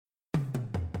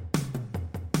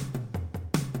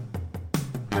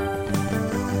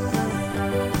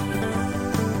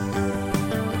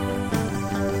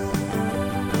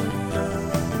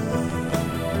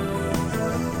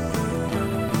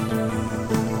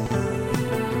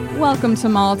Welcome to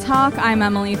Mall Talk. I'm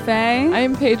Emily Faye.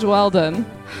 I'm Paige Weldon.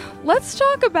 Let's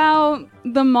talk about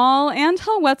the mall and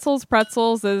how Wetzel's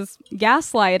Pretzels is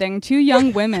gaslighting two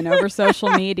young women over social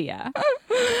media.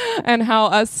 And how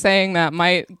us saying that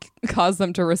might cause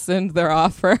them to rescind their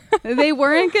offer. They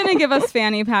weren't going to give us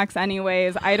fanny packs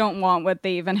anyways. I don't want what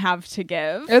they even have to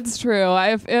give. It's true.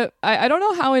 I don't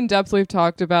know how in depth we've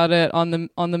talked about it on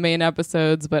the main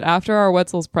episodes, but after our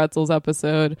Wetzel's Pretzels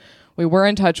episode, we were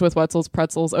in touch with Wetzel's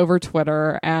Pretzels over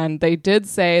Twitter, and they did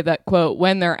say that, quote,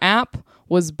 when their app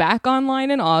was back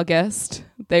online in August,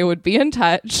 they would be in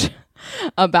touch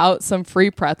about some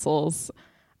free pretzels.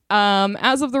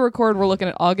 As of the record, we're looking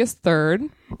at August 3rd.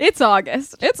 It's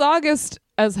August. It's August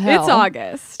as hell. It's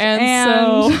August.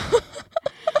 And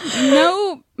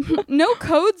so no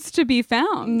codes to be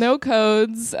found. No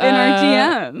codes in our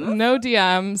DMs. No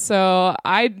DMs. So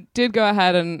I did go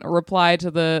ahead and reply to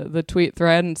the tweet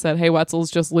thread and said, hey, Wetzel's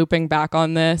just looping back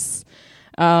on this.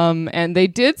 And they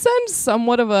did send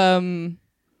somewhat of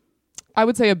I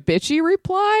would say a bitchy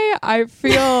reply. I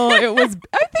feel it was.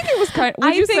 I think it was kind.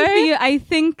 I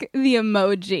think the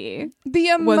emoji.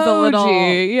 Was a little.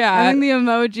 Yeah. I think the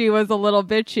emoji was a little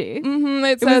bitchy. Mm-hmm.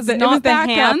 It says it not was the back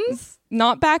hands. up.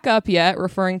 Not back up yet,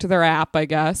 referring to their app, I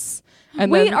guess. And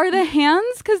wait, then, are the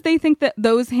hands because they think that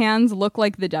those hands look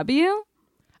like the W?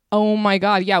 Oh my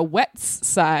God! Yeah, Wet's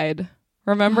side.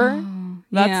 Remember?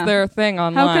 That's their thing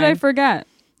online. How could I forget?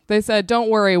 They said, "Don't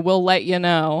worry, we'll let you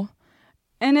know."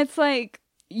 And it's like,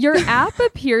 your app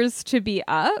appears to be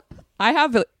up. I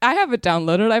have it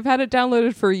downloaded. I've had it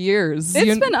downloaded for years.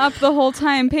 It's been up the whole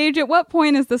time. Paige, at what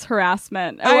point is this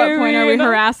harassment? At what point are we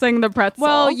harassing the pretzel?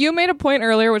 Well, you made a point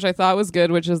earlier, which I thought was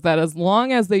good, which is that as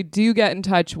long as they do get in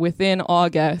touch within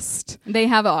August. They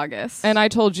have August. And I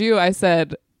told you, I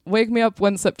said, wake me up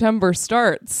when September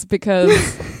starts, because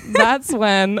that's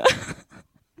when...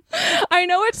 I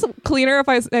know it's cleaner if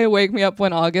I say wake me up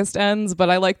when August ends, but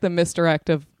I like the misdirect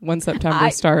of when September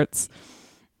starts.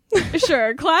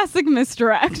 Sure, classic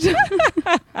misdirect.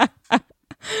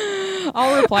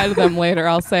 I'll reply to them later.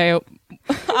 I'll say,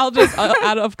 I'll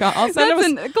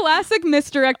send a classic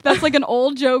misdirect. That's like an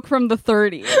old joke from the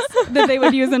 30s that they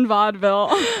would use in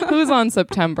vaudeville. Who's on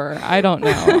September? I don't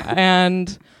know.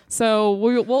 And so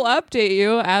we'll update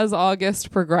you as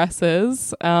August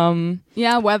progresses.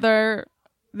 Whether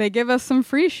they give us some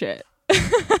free shit.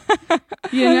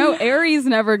 Aries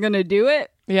never gonna do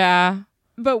it. Yeah.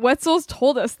 But Wetzel's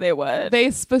told us they would.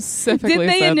 They specifically Did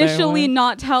they initially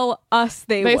not tell us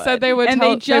they would? They said they would, and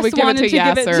they just wanted to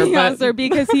give it to Yasser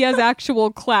because he has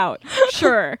actual clout.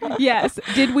 Sure, yes.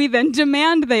 Did we then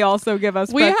demand they also give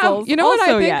us pretzels? What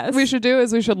I think we should do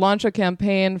is we should launch a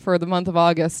campaign for the month of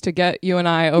August to get you and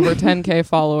I over 10K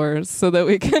followers so that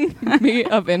we can be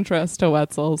of interest to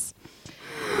Wetzel's.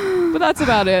 But that's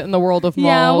about it in the world of malls.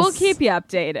 Yeah, we'll keep you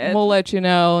updated. We'll let you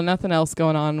know. Nothing else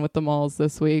going on with the malls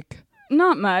this week.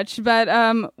 Not much, but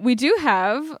we do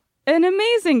have an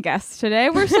amazing guest today.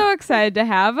 We're so excited to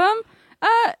have him.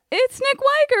 It's Nick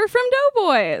Wiger from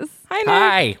Doughboys. Hi, Nick.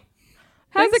 Hi.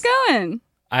 How's it going?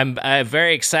 I'm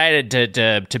very excited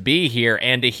to be here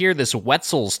and to hear this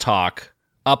Wetzel's talk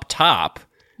up top.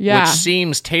 Yeah. Which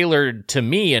seems tailored to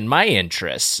me and my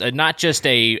interests. Not just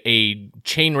a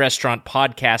chain restaurant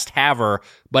podcast haver,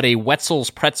 but a Wetzel's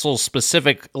Pretzels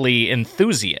specifically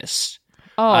enthusiast.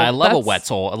 Oh, I love a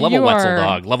Wetzel. I love a Wetzel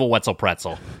dog. Love a Wetzel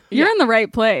pretzel. You're in the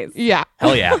right place. Yeah.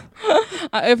 Hell yeah.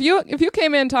 If you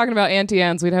came in talking about Auntie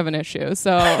Anne's, we'd have an issue.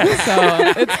 So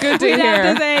it's good to We'd hear.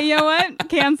 have to say, you know what?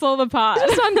 Cancel the pod.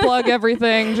 Just unplug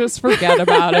everything. Just forget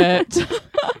about it.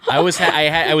 I was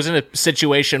in a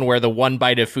situation where the one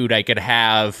bite of food I could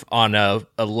have on a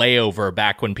layover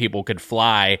back when people could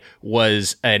fly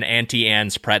was an Auntie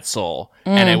Anne's pretzel.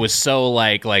 And it was so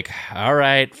like, all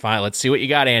right, fine, let's see what you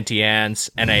got, Auntie Anne's.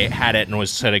 And I had it and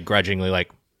was sort of grudgingly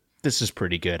like, this is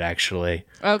pretty good, actually.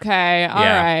 Okay, all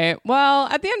right. Well,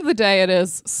 at the end of the day, it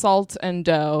is salt and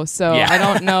dough, so I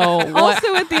don't know what...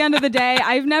 Also, at the end of the day,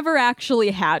 I've never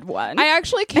actually had one. I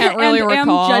actually can't really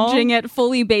recall. am judging it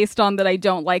fully based on that I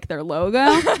don't like their logo,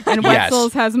 and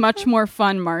Wetzel's has much more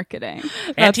fun marketing.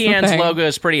 Auntie Anne's logo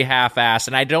is pretty half-assed,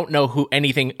 and I don't know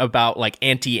anything about like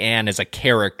Auntie Anne as a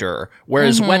character,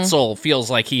 whereas Wetzel feels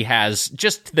like he has...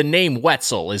 Just the name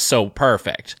Wetzel is so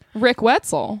perfect. Rick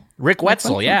Wetzel. Rick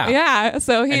Wetzel, yeah. Yeah,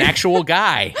 so he's... An actual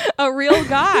guy. A real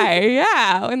guy,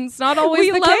 yeah. And it's not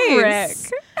always the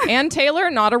case. Rick. Ann Taylor,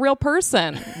 not a real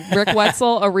person. Rick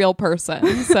Wetzel, a real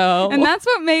person. So, and that's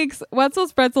what makes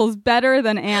Wetzel's Pretzels better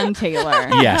than Ann Taylor.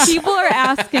 Yes. People are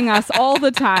asking us all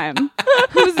the time,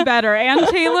 who's better, Ann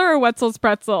Taylor or Wetzel's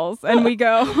Pretzels? And we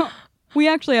go... We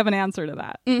actually have an answer to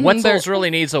that. Wetzel's really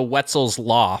needs a Wetzel's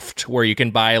Loft where you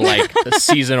can buy like the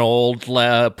season-old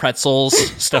pretzels,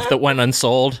 stuff that went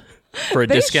unsold for a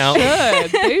discount.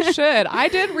 They should. I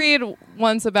did read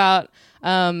once about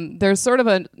there's sort of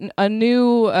a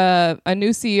new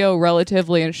CEO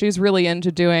relatively, and she's really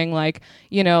into doing like,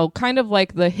 you know, kind of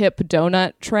like the hip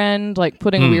donut trend, like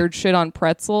putting weird shit on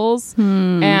pretzels.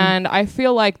 And I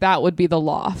feel like that would be the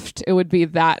loft. It would be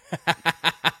that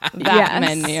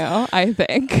menu, I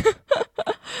think.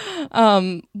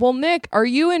 Well, Nick, are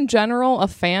you in general a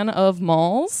fan of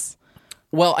malls?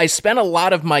 Well, I spent a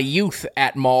lot of my youth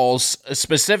at malls,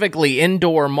 specifically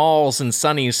indoor malls in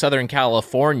sunny Southern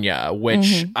California,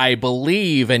 which I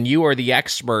believe, and you are the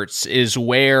experts, is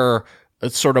where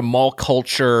sort of mall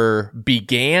culture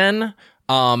began.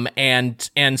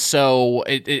 And so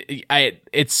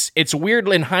it's weird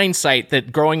in hindsight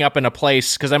that growing up in a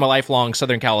place, because I'm a lifelong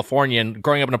Southern Californian,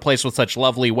 growing up in a place with such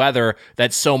lovely weather,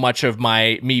 that so much of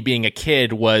me being a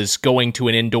kid was going to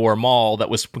an indoor mall that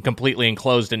was completely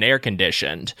enclosed and air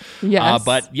conditioned. Yes.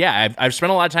 But yeah, I've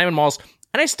spent a lot of time in malls.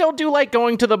 And I still do like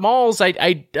going to the malls. I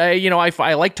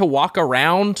like to walk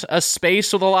around a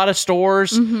space with a lot of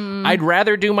stores. I'd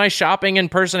rather do my shopping in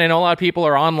person. I know a lot of people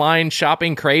are online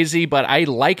shopping crazy, but I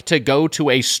like to go to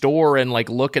a store and like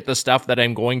look at the stuff that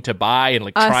I'm going to buy and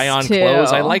like try on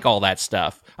clothes. I like all that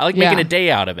stuff. I like making a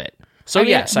day out of it. So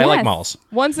I like malls.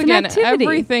 Once again,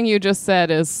 everything you just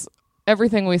said is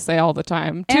everything we say all the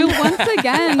time. And once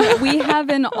again, we have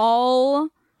an all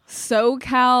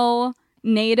SoCal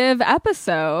native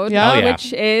episode,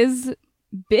 which is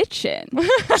bitchin'.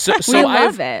 So we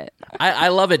love it. I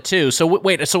love it too. So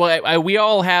wait, so we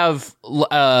all have.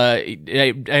 I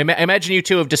imagine you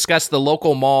two have discussed the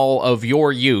local mall of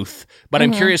your youth, but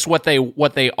I'm curious what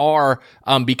they are,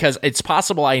 because it's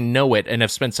possible I know it and have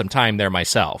spent some time there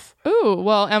myself. Ooh,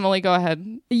 well, Emily, go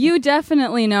ahead. You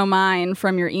definitely know mine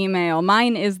from your email.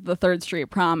 Mine is the 3rd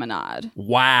Street Promenade.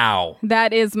 Wow,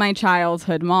 that is my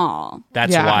childhood mall.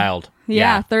 That's wild.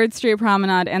 Yeah, 3rd Street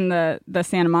Promenade and the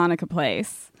Santa Monica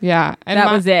place. Yeah. And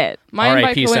that was it.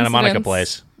 R.I.P. Santa Monica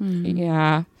place.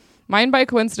 Yeah. Mine, by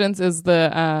coincidence, is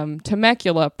the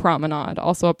Temecula Promenade,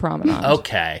 also a promenade.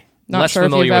 Okay. Not Less sure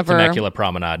familiar if with Temecula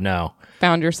Promenade, no.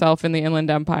 Found yourself in the Inland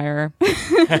Empire.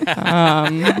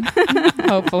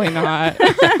 Hopefully not.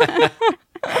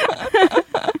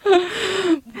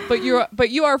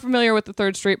 But you are familiar with the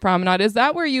 3rd Street Promenade. Is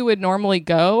that where you would normally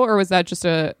go, or was that just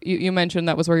you mentioned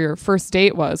that was where your first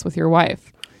date was with your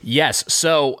wife? Yes.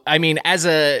 So, I mean,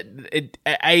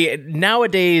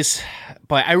 nowadays,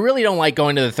 but I really don't like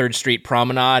going to the 3rd Street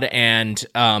Promenade, and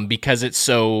because it's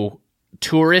so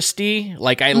touristy,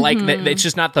 like I like that it's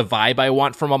just not the vibe I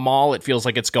want from a mall. It feels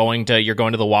like you're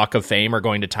going to the Walk of Fame or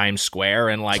going to Times Square,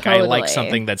 and like I like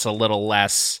something that's a little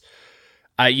less,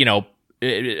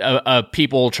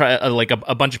 people try like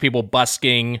a bunch of people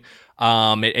busking.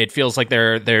 It feels like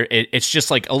it's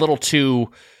just like a little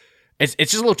too. It's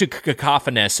just a little too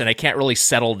cacophonous, and I can't really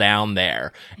settle down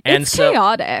there. And it's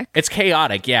chaotic. It's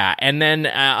chaotic, yeah. And then,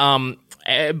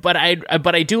 but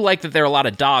I do like that there are a lot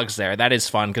of dogs there. That is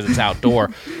fun because it's outdoor.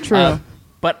 True.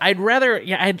 But I'd rather,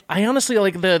 I honestly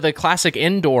like the classic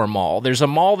indoor mall. There's a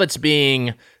mall that's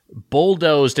being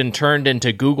bulldozed and turned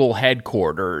into Google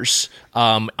headquarters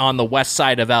on the west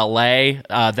side of LA.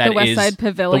 The West Side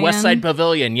Pavilion. The West Side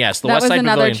Pavilion, yes. That was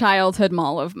another childhood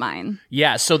mall of mine.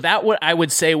 Yeah, so that I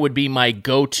would say would be my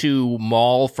go-to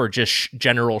mall for just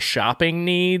general shopping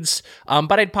needs.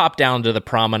 But I'd pop down to the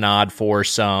Promenade for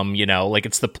some, like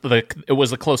it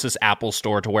was the closest Apple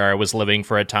store to where I was living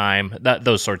for a time.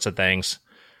 Those sorts of things.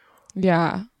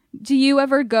 Yeah. Do you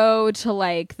ever go to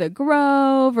like the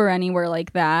Grove or anywhere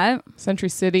like that? Century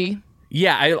City?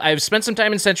 Yeah, I've spent some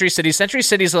time in Century City. Century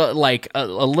City's like a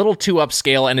little too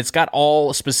upscale, and it's got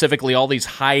all these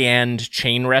high-end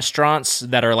chain restaurants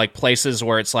that are like places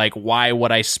where it's like, why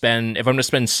would I spend, if I'm going to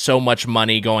spend so much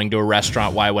money going to a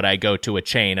restaurant, why would I go to a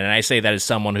chain? And I say that as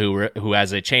someone who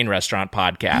has a chain restaurant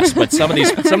podcast. But some of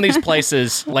these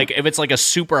places, like if it's like a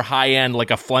super high-end,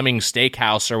 like a Fleming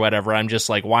Steakhouse or whatever, I'm just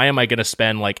like, why am I going to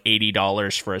spend like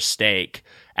 $80 for a steak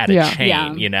at a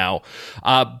chain?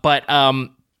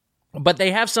 But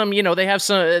they have some,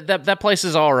 that place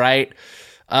is all right.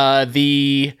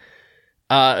 The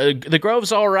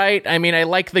Grove's all right. I mean, I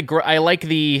like that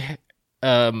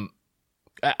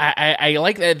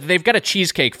they've got a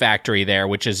cheesecake factory there,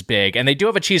 which is big. And they do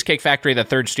have a cheesecake factory at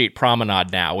the 3rd Street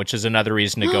Promenade now, which is another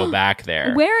reason to go back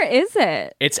there. Where is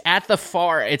it? It's at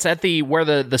where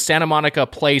the Santa Monica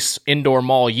Place indoor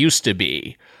mall used to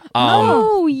be.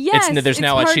 Yes. There's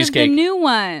now a cheesecake. Of the new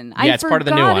one. Yeah, it's part of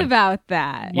the new one. About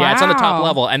that. Yeah, It's on the top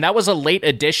level. And that was a late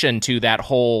addition to that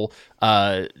whole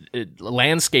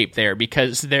landscape there,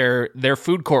 because their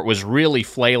food court was really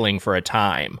flailing for a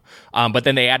time. But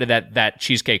then they added that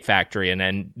Cheesecake Factory, and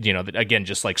then, you know, again,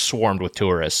 just like swarmed with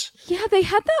tourists. Yeah, they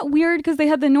had that weird, because they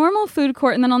had the normal food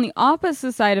court, and then on the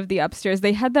opposite side of the upstairs,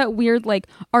 they had that weird like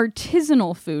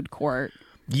artisanal food court.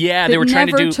 Yeah, they were trying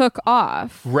to do... never took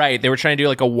off. Right, they were trying to do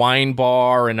like a wine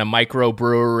bar and a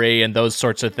microbrewery and those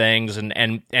sorts of things,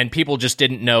 and people just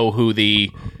didn't know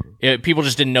people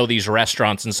just didn't know these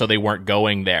restaurants, and so they weren't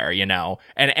going there, you know.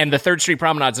 And the 3rd Street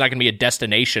Promenade is not going to be a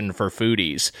destination for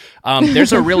foodies.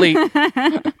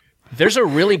 There's a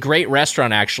really great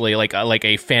restaurant, actually, like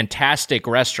a fantastic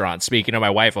restaurant. Speaking of my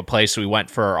wife, a place we went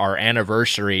for our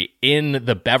anniversary in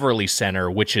the Beverly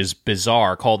Center, which is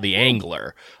bizarre, called The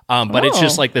Angler. But it's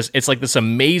just like this. It's like this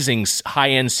amazing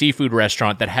high-end seafood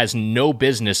restaurant that has no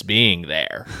business being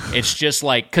there. It's just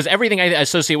like, because everything I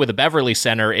associate with the Beverly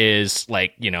Center is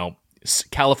like, you know,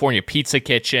 California Pizza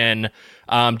Kitchen,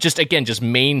 just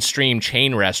mainstream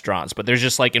chain restaurants. But there's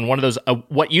just like in one of those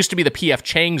what used to be the PF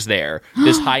Chang's there,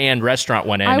 this high-end restaurant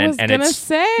went in. I was gonna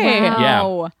say,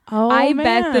 wow. Yeah. Oh, I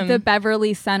bet that the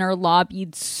Beverly Center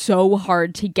lobbied so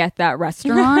hard to get that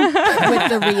restaurant with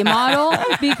the remodel,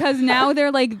 because now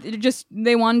they're like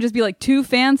they want to just be like too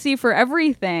fancy for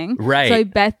everything. Right. So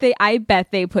I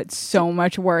bet they put so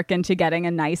much work into getting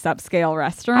a nice upscale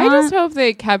restaurant. I just hope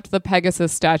they kept the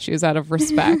Pegasus statues out of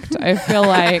respect. I feel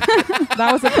like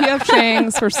that was a P.F.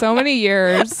 Chang's for so many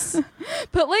years.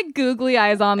 Put like googly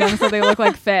eyes on them so they look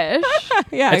like fish.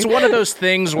 Yeah, it's one of those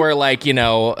things where, like, you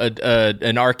know,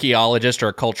 an archaeologist or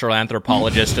a cultural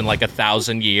anthropologist in like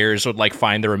 1,000 years would like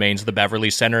find the remains of the Beverly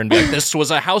Center and be like, "This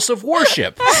was a house of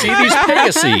worship. See these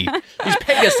Pegasi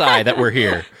that were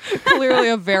here." Clearly,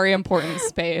 a very important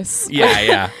space.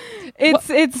 Yeah.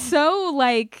 It's so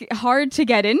like hard to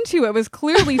get into. It was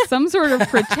clearly some sort of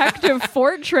protective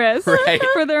fortress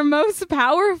for their most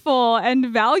powerful and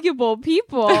valuable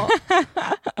people.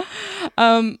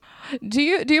 Do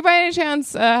you by any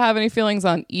chance have any feelings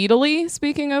on Italy?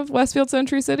 Speaking of Westfield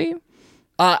Century City,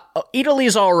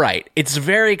 Italy's all right. It's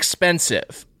very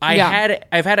expensive.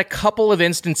 I've had a couple of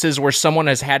instances where someone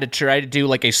has had to try to do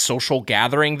like a social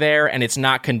gathering there, and it's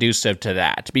not conducive to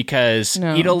that, because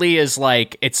Italy is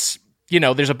like, it's, you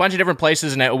know, there's a bunch of different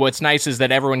places, and what's nice is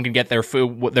that everyone can get their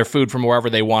food from wherever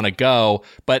they want to go,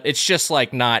 but it's just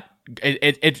like not.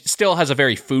 It still has a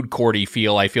very food courty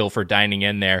feel, I feel, for dining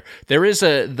in there. There is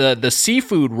the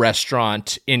seafood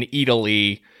restaurant in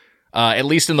Italy, at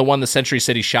least in the Century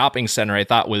City Shopping Center, I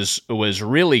thought was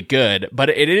really good, but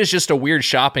it is just a weird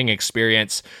shopping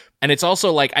experience. And it's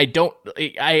also like,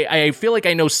 I feel like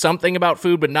I know something about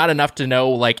food, but not enough to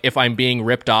know like if I'm being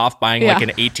ripped off buying like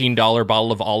an $18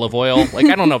 bottle of olive oil. Like,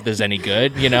 I don't know if this is any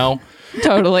good, you know?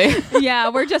 Totally. Yeah,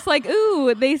 we're just like,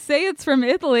 ooh, they say it's from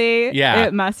Italy. Yeah.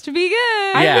 It must be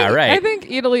good. I think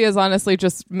Italy is honestly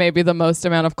just maybe the most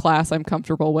amount of class I'm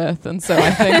comfortable with. And so I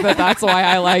think that's why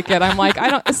I like it. I'm like,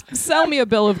 sell me a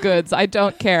bill of goods. I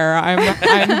don't care. I'm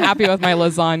happy with my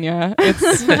lasagna.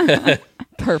 It's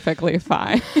perfectly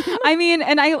fine. I mean,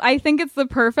 and I think it's the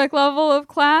perfect level of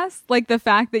class. Like the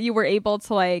fact that you were able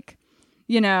to, like,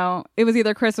 you know, it was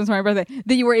either Christmas or my birthday,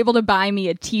 that you were able to buy me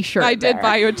a t-shirt. I did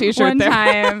buy you a t-shirt one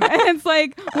time. And it's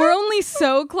like, we're only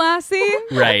so classy.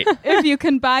 Right. If you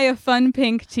can buy a fun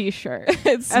pink t-shirt.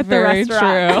 It's at very the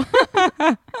restaurant.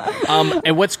 true.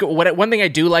 And one thing I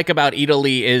do like about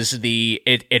Italy is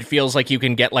it feels like you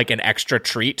can get like an extra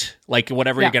treat, like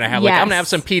whatever you're gonna have. Like, I'm gonna have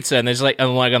some pizza, and there's like,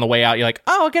 on the way out, you're like,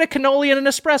 oh, I'll get a cannoli and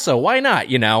an espresso. Why not?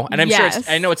 You know. And I'm sure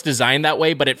I know it's designed that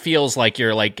way, but it feels like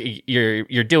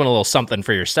you're doing a little something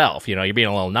for yourself. You know, you're being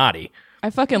a little naughty. I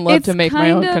fucking love to make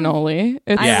my own cannoli.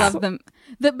 I love them.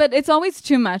 But it's always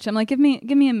too much. I'm like, give me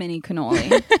a mini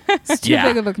cannoli. It's too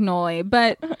big of a cannoli.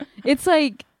 But it's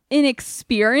like an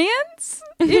experience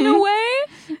in a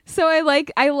way. So I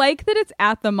like that it's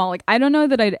at the mall. Like, I don't know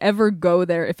that I'd ever go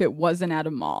there if it wasn't at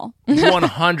a mall.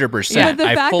 100%. But the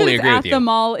I fact fully that it's agree at with you. the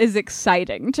mall is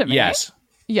exciting to me.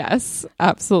 Yes,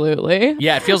 absolutely.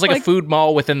 Yeah, it feels like a food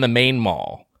mall within the main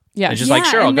mall. Yeah, it's just like,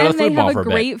 sure, I'll go to the food mall for a bit.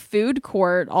 And then they have a great food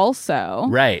court also.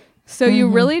 Right. So you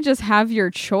really just have your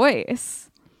choice.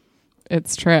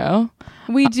 It's true.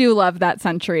 We do love that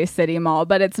Century City Mall,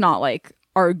 but it's not like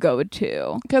our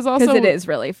go-to because it is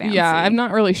really fancy. Yeah, I'm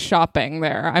not really shopping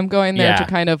there. I'm going there to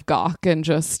kind of gawk and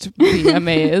just be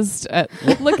amazed at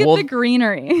look at the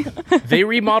greenery. They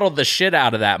remodeled the shit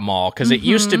out of that mall because it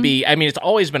used to be, I mean, it's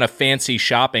always been a fancy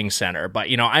shopping center, but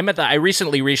you know, I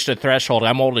recently reached a threshold.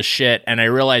 I'm old as shit, and I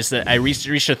realized that I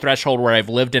reached a threshold where I've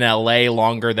lived in LA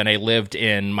longer than I lived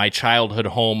in my childhood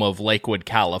home of Lakewood,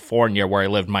 California, where I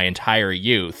lived my entire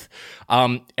youth.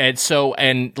 And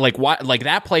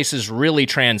that place is really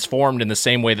transformed in the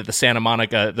same way that the Santa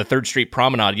Monica, the 3rd Street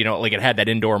Promenade, you know, like it had that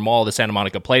indoor mall, the Santa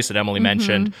Monica Place that Emily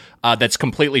mentioned, that's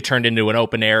completely turned into an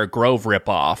open air Grove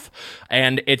ripoff.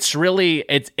 And it's really,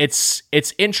 it's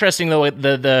interesting though,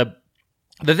 the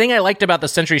thing I liked about the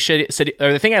Century City,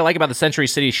 or the thing I like about the Century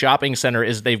City Shopping Center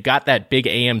is they've got that big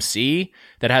AMC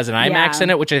that has an IMAX in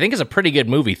it, which I think is a pretty good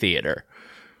movie theater.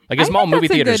 Like as small movie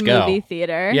theaters go. Movie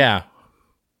theater. Yeah.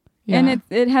 And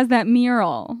it has that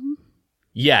mural.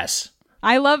 Yes.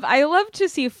 I love to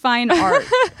see fine art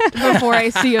before I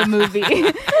see a movie.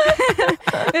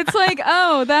 It's like,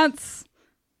 oh, that's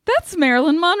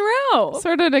Marilyn Monroe.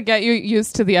 Sort of to get you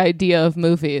used to the idea of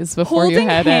movies before Holding you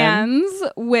head hands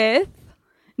with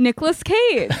Nicolas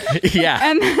Cage. Yeah.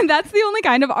 And that's the only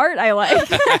kind of art I like.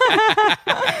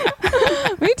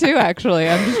 Me too, actually.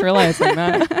 I'm just realizing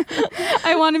that.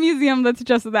 I want a museum that's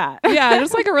just that. Yeah,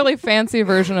 just like a really fancy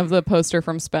version of the poster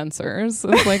from Spencer's.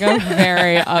 It's like a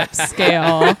very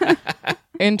upscale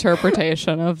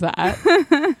interpretation of that.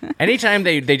 Anytime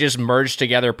they just merge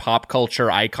together pop culture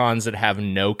icons that have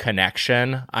no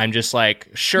connection, I'm just like,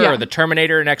 sure, the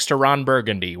Terminator next to Ron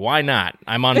Burgundy. Why not?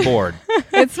 I'm on board.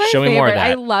 It's my Show favorite. me more of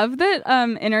that. I love that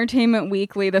Entertainment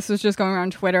Weekly, this was just going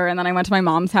around Twitter, and then I went to my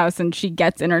mom's house and she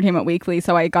gets Entertainment Weekly,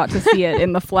 so I got to see it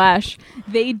in the flesh.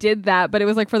 They did that, but it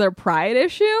was like for their Pride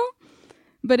issue.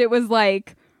 But it was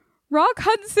like Rock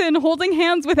Hudson holding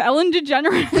hands with Ellen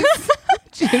DeGeneres.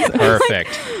 Perfect.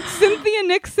 Like Cynthia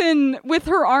Nixon with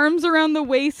her arms around the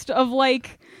waist of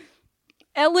like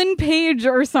Ellen Page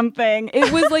or something.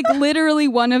 It was like literally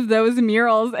one of those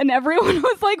murals, and everyone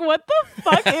was like, what the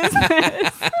fuck is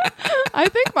this? I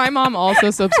think my mom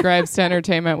also subscribes to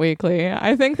Entertainment Weekly.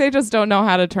 I think they just don't know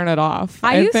how to turn it off.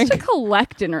 I used to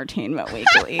collect Entertainment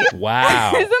Weekly.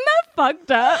 Wow. Isn't that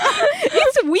fucked up?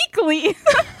 It's weekly.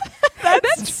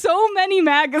 That's so many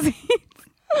magazines.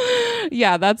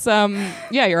 Yeah, that's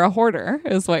you're a hoarder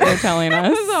is what you're telling us. I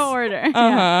was a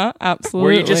hoarder. Absolutely.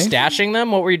 Were you just stashing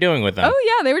them? What were you doing with them? Oh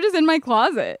yeah, they were just in my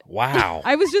closet. Wow.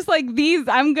 I was just like,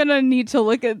 I'm gonna need to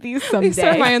look at these someday. These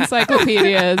are my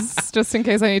encyclopedias, just in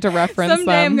case I need to reference someday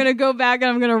them. I'm gonna go back and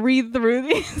I'm gonna read through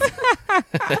these.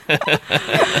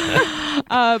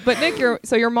 But Nick,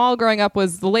 your mall growing up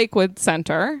was the Lakewood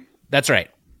Center. That's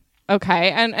right.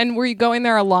 Okay, and were you going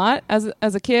there a lot as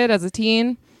a kid, as a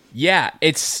teen? Yeah,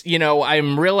 it's, you know,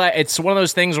 it's one of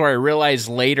those things where I realized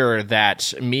later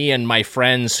that me and my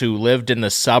friends who lived in the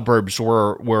suburbs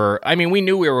were I mean, we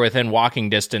knew we were within walking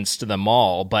distance to the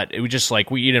mall, but it was just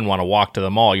like, you didn't want to walk to the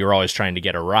mall. You were always trying to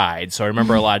get a ride. So I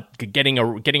remember a lot getting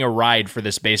a ride for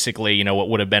this, basically, you know, what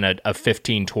would have been a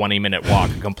 15, 20-minute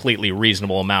walk, a completely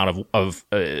reasonable amount of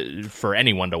for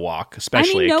anyone to walk,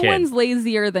 especially no a kid. one's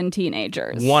lazier than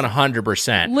teenagers.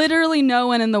 100%. Literally no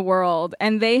one in the world,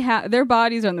 and their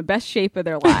bodies are in the best shape of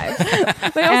their lives.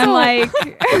 They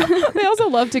also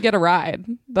love to get a ride.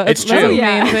 It's true.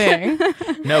 That's the main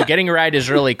thing. No, getting a ride is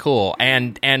really cool,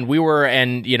 and we were,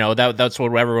 and you know, that's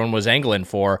what everyone was angling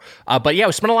for. But yeah,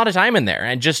 we spent a lot of time in there,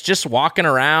 and just walking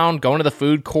around, going to the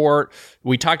food court.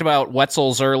 We talked about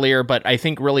Wetzel's earlier, but I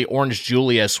think really Orange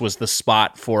Julius was the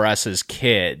spot for us as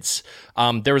kids.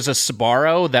 There was a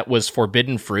Sbarro that was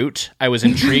forbidden fruit. I was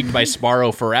intrigued by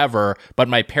Sbarro forever, but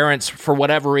my parents, for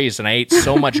whatever reason, I ate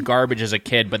so much garbage as a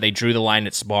kid, but they drew the line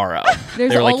at Sbarro.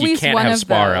 There's They're like, always you can't one have of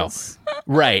Sbarro. those.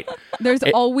 Right. There's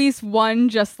always one,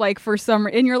 just like for some,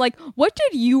 and you're like, what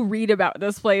did you read about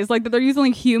this place? Like that they're using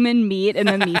like human meat and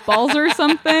then meatballs or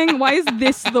something. Why is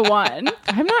this the one?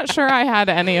 I'm not sure I had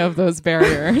any of those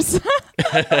barriers.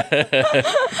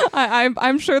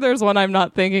 I'm sure there's one I'm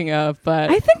not thinking of,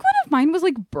 but I think one of mine was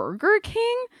like Burger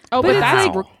King. Oh, but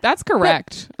that's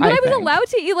correct. But I was think. allowed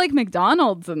to eat like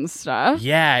McDonald's and stuff.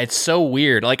 Yeah, it's so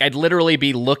weird. Like I'd literally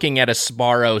be looking at a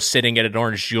Sbarro sitting at an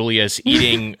Orange Julius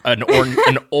eating an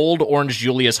old Orange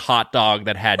Julius hot dog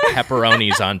that had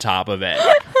pepperonis on top of it,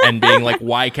 and being like,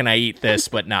 "Why can I eat this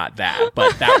but not that?"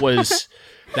 But that was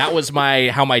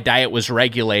how my diet was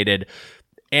regulated.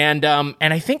 And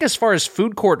I think as far as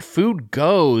food court food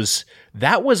goes,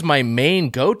 that was my main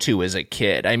go-to as a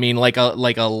kid. I mean, like a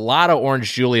lot of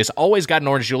Orange Julius. Always got an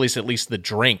Orange Julius, at least the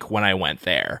drink, when I went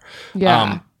there.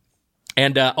 Yeah.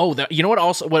 And you know what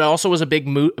also was a big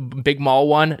mall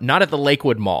one? Not at the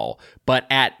Lakewood Mall, but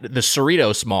at the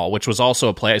Cerritos Mall, which was also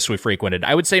a place we frequented.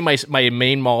 I would say my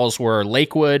main malls were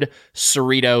Lakewood,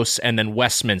 Cerritos, and then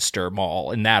Westminster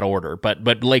Mall in that order.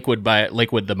 But Lakewood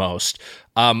the most.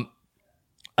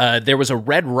 There was a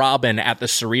Red Robin at the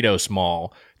Cerritos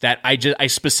Mall that I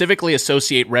specifically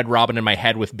associate Red Robin in my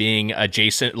head with being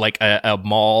adjacent, like a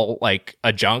mall, like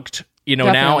adjunct.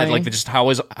 Definitely. Now, and like just how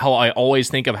I always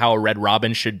think of how a Red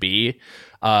Robin should be,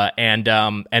 and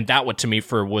that one to me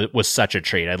was such a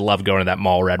treat. I love going to that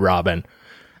mall, Red Robin.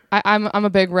 I'm a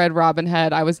big Red Robin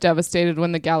head. I was devastated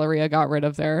when the Galleria got rid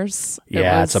of theirs.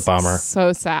 It's a bummer.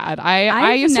 So sad.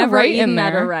 I used to write in there.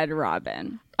 At a Red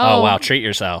Robin. Oh wow, treat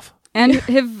yourself. And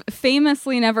have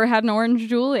famously never had an Orange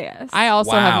Julius. I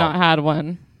also have not had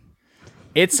one.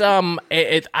 It's I'd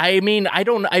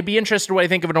be interested in what I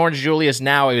think of an Orange Julius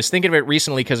now. I was thinking of it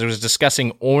recently because I was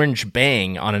discussing Orange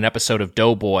Bang on an episode of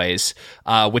Doughboys,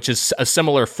 which is a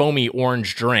similar foamy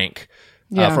orange drink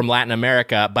from Latin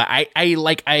America. But I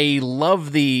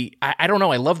love I don't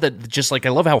know, I love I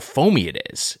love how foamy it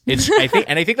is. I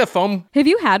think the foam. Have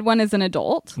you had one as an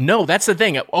adult? No, that's the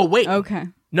thing. Oh wait. Okay.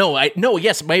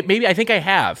 Yes, maybe I think I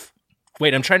have.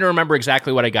 Wait, I'm trying to remember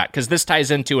exactly what I got, because this ties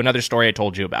into another story I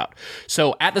told you about.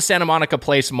 So at the Santa Monica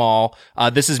Place Mall,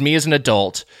 this is me as an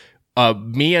adult.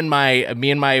 Me and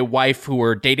my wife, who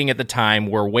were dating at the time,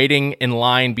 were waiting in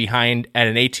line at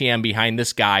an ATM behind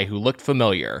this guy who looked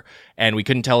familiar, and we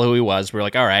couldn't tell who he was. We were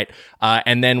like, all right.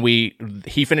 And then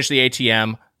he finished the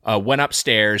ATM, went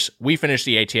upstairs. We finished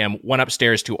the ATM, went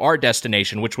upstairs to our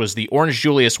destination, which was the Orange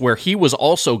Julius, where he was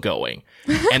also going.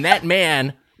 And that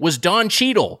man was Don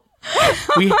Cheadle.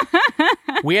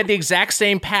 We had the exact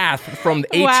same path from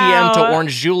ATM to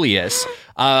Orange Julius.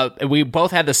 We both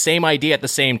had the same idea at the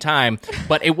same time,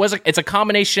 but it's a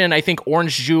combination, I think,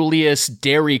 Orange Julius,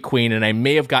 Dairy Queen, and I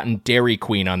may have gotten Dairy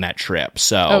Queen on that trip.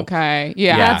 So okay,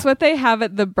 yeah. That's what they have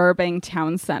at the Burbank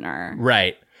Town Center.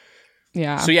 Right.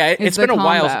 Yeah. So yeah, it's been a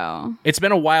while. It's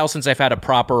been a while since I've had a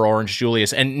proper Orange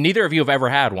Julius, and neither of you have ever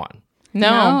had one.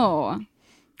 No.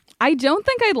 I don't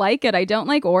think I like it. I don't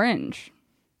like orange.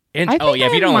 If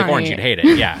you don't like orange, you'd hate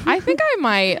it. Yeah. I think I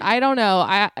might. I don't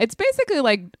know. It's basically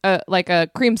like a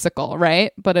creamsicle,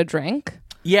 right? But a drink.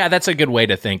 Yeah, that's a good way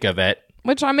to think of it.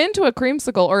 Which I'm into a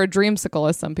creamsicle, or a dreamsicle,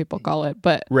 as some people call it.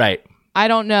 But right. I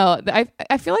don't know.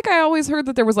 I feel like I always heard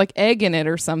that there was like egg in it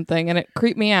or something, and it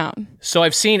creeped me out. So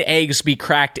I've seen eggs be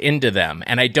cracked into them,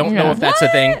 and I don't know if that's a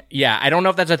thing. Yeah, I don't know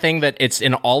if that's a thing that it's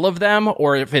in all of them,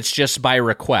 or if it's just by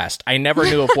request. I never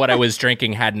knew if what I was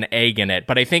drinking had an egg in it,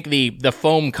 but I think the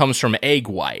foam comes from egg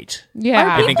white.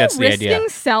 Yeah, I think that's the idea. Risking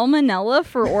salmonella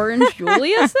for Orange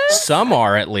Julius's? Some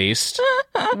are, at least.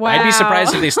 Wow. I'd be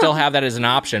surprised if they still have that as an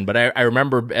option, but I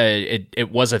remember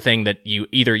it was a thing that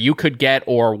you could get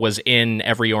or was in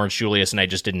every Orange Julius, and I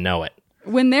just didn't know it.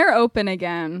 When they're open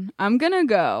again, I'm gonna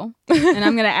go and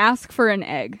I'm gonna ask for an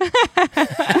egg.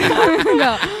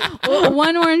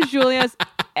 One Orange Julius,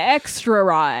 extra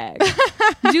raw egg.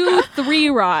 Do 3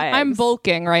 raw eggs. I'm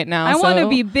bulking right now. I want to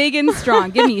be big and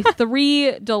strong. Give me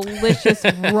 3 delicious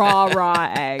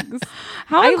raw eggs.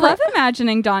 I love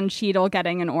imagining Don Cheadle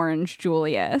getting an Orange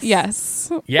Julius.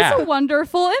 Yes. Yeah. It's a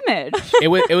wonderful image.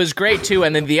 It was great too.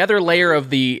 And then the other layer of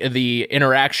the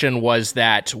interaction was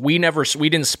that we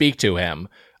didn't speak to him.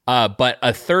 But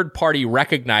a third party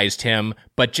recognized him,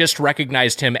 but just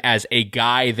recognized him as a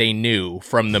guy they knew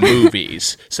from the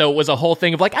movies. So it was a whole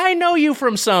thing of like, I know you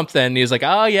from something. And he was like,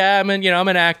 oh yeah, I'm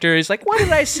an actor. He's like, what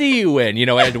did I see you in?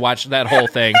 I had to watch that whole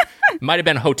thing. Might have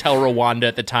been Hotel Rwanda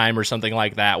at the time or something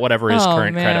like that. Whatever his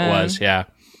current credit was. Yeah.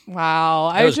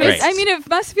 Wow. Great. I mean, it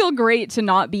must feel great to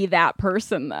not be that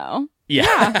person though.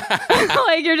 Yeah.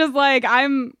 Like you're just like,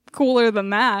 I'm cooler than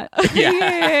that.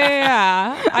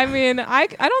 Yeah. I mean, I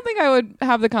don't think I would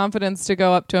have the confidence to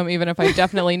go up to him even if I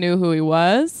definitely knew who he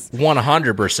was.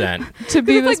 100%. To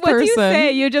be this like, what person. do you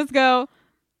say? You just go,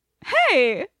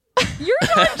 hey, you're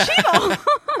Don Cheadle.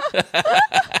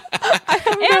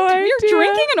 You're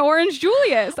drinking an Orange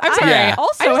Julius. I'm sorry. Yeah. I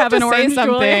also I have an Orange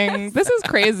something. Julius. This is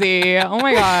crazy. Oh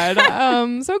my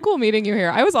God. So cool meeting you here.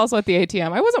 I was also at the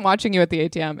ATM. I wasn't watching you at the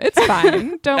ATM. It's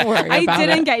fine. Don't worry about it. I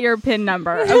didn't get your PIN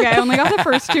number. Okay, I only got the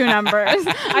first 2 numbers.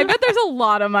 I bet there's a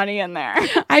lot of money in there.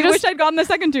 I wish I'd gotten the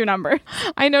second 2 numbers.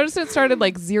 I noticed it started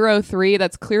like 03.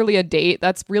 That's clearly a date.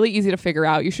 That's really easy to figure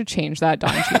out. You should change that,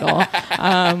 Don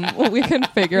Cheadle. We can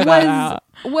figure that out.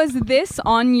 Was this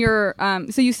on your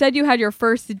so you said you had your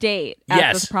first date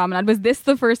at this promenade. Was this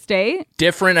the first date?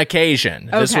 Different occasion.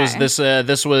 Okay.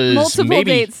 This was multiple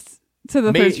maybe dates to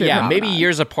the third street yeah, promenade. maybe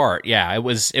years apart. Yeah, it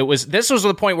was. This was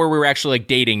the point where we were actually like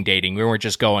dating. We weren't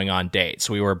just going on dates.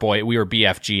 We were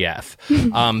BFGF.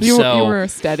 You were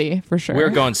steady for sure. We were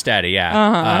going steady.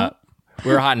 Yeah.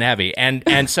 We were hot and heavy,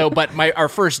 and so, but our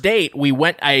first date,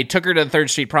 I took her to the Third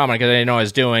Street Promenade because I didn't know what I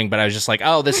was doing, but I was just like,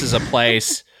 oh, this is a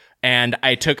place, and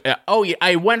I took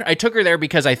her there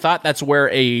because I thought that's where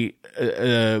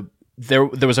there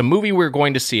was a movie we were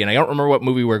going to see, and I don't remember what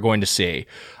movie we were going to see,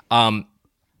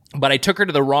 but I took her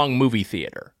to the wrong movie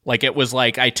theater. Like, it was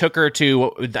like, I took her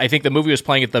to, I think the movie was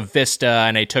playing at the Vista,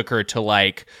 and I took her to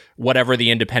like whatever the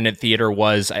independent theater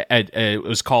was. It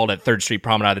was called at Third Street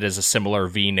Promenade. That is a similar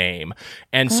V name.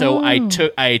 And so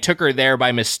I took her there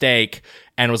by mistake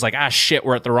and was like, shit,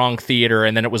 we're at the wrong theater.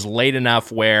 And then it was late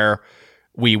enough where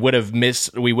we would have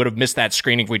missed that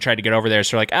screening if we tried to get over there.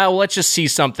 So we're like, well, let's just see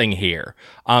something here.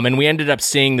 And we ended up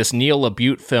seeing this Neil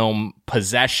LaBute film,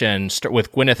 Possession,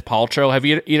 with Gwyneth Paltrow. Have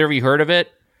either of you heard of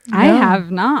it? I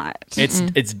have not.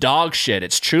 It's dog shit.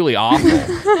 It's truly awful.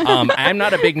 I'm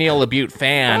not a big Neil LaBute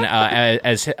fan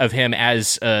of him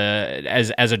as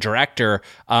a director,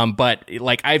 but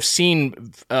like I've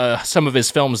seen some of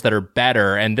his films that are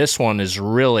better, and this one is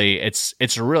really it's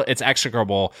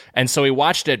execrable. And so we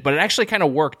watched it, but it actually kind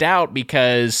of worked out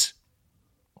because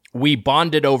we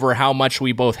bonded over how much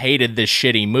we both hated this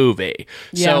shitty movie.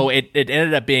 Yeah. So it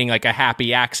ended up being like a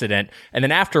happy accident. And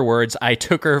then afterwards, I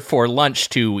took her for lunch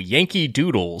to Yankee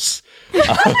Doodles.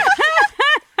 I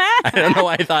don't know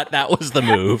why I thought that was the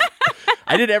move.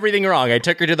 I did everything wrong. I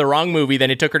took her to the wrong movie,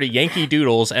 then I took her to Yankee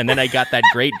Doodles, and then I got that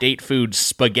great date food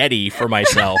spaghetti for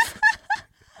myself.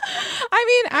 I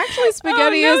mean, actually,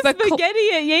 spaghetti is the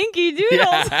spaghetti at Yankee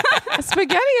Doodles. Yeah.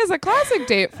 Spaghetti is a classic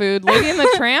date food. Lady and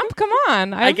the Tramp, come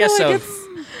on. I guess so.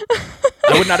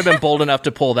 I would not have been bold enough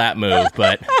to pull that move,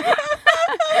 but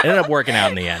it ended up working out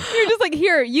in the end. You're just like,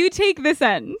 here, you take this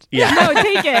end. Yeah. No,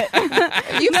 take it.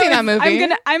 You've seen that movie.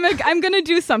 I'm gonna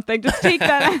do something. Just take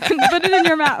that and put it in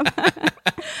your mouth.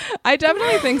 I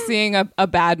definitely think seeing a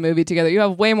bad movie together, you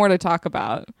have way more to talk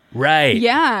about. Right.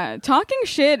 Yeah. Talking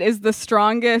shit is the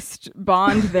strongest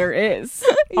bond there is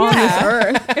on this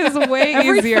earth. It's way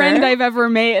Every easier. friend I've ever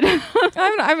made.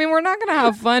 I mean, we're not going to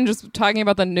have fun just talking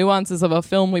about the nuances of a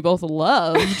film we both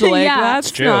loved. Like, Yeah.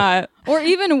 that's true. not... Or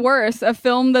even worse, a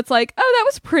film that's like, oh, that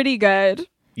was pretty good.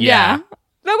 Yeah.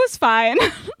 That was fine.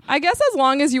 I guess as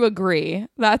long as you agree,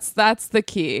 that's the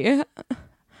key.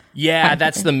 Yeah,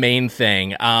 that's the main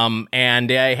thing. And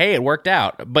hey, it worked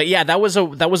out. But yeah, that was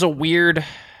a weird.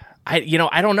 I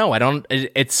don't know.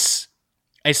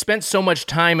 I spent so much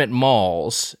time at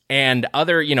malls and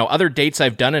other dates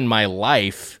I've done in my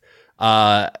life. When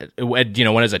I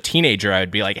was a teenager, I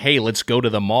would be like, hey, let's go to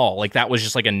the mall. Like, that was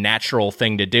just like a natural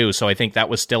thing to do. So I think that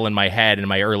was still in my head in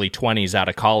my early 20s out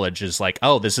of college, is like,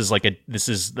 oh, this is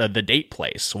the date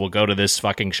place. We'll go to this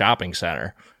fucking shopping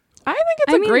center. I think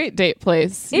it's a great date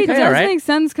place. It does make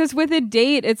sense, because with a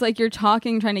date, it's like you're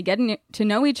talking, trying to get to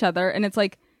know each other, and it's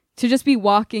like to just be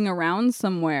walking around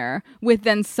somewhere with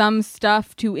then some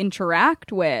stuff to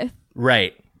interact with.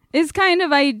 Right. Is kind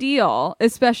of ideal,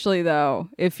 especially though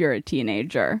if you're a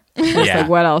teenager. It's Yeah. like,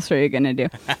 what else are you gonna do?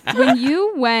 When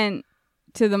you went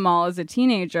to the mall as a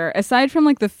teenager, aside from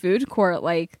like the food court,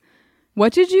 like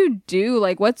what did you do?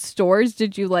 Like, what stores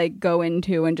did you like go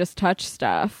into and just touch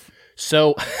stuff?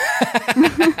 So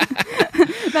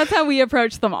That's how we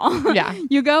approach them all. Yeah.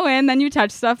 You go in, then you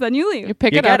touch stuff, then you leave. You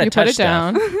pick You it up, gotta you put touch it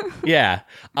down. Yeah.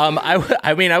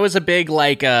 I mean, I was a big,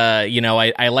 like,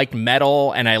 I liked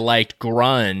metal and I liked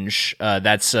grunge.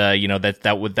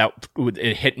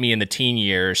 It hit me in the teen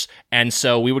years. And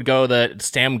so we would go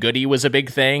Sam Goody was a big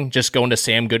thing. Just going to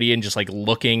Sam Goody and just like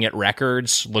looking at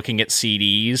records, looking at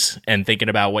CDs and thinking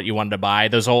about what you wanted to buy.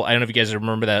 Those old, I don't know if you guys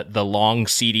remember the long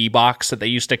CD box that they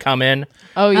used to come in.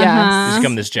 Oh, yeah. It's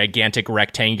become this gigantic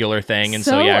rectangular thing. And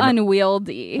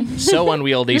unwieldy. So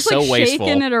unwieldy, Just so like wasteful.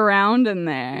 shaking it around in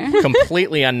there.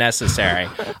 Completely unnecessary.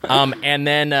 So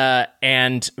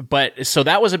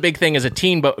that was a big thing as a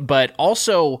teen, but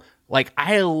also, like,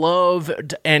 I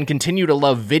loved and continue to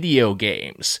love video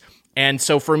games. And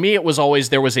so for me, it was always,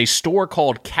 there was a store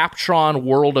called Captron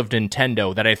World of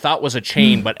Nintendo that I thought was a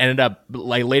chain, but ended up,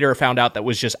 like, later found out that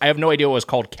was just, I have no idea what it was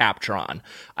called Captron.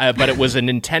 But it was a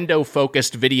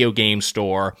Nintendo-focused video game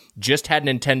store, just had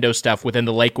Nintendo stuff within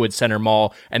the Lakewood Center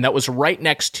Mall, and that was right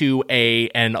next to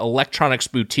an electronics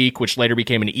boutique, which later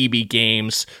became an EB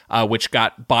Games, which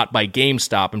got bought by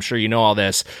GameStop. I'm sure you know all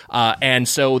this. And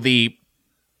so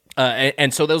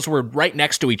those were right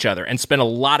next to each other, and spent a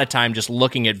lot of time just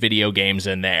looking at video games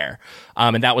in there.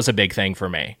 And that was a big thing for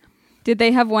me. Did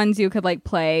they have ones you could like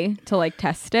play to like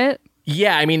test it?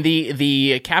 Yeah, I mean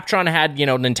the Captron had,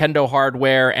 Nintendo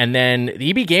hardware, and then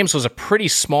the EB Games was a pretty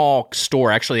small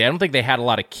store. Actually, I don't think they had a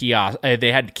lot of kiosks.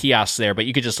 They had kiosks there, but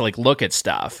you could just like look at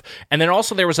stuff. And then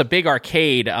also there was a big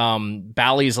arcade,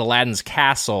 Bally's Aladdin's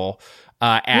Castle,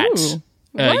 at. Ooh,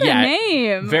 what a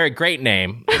name! Very great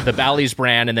name, the Bally's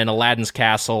brand, and then Aladdin's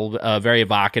Castle, very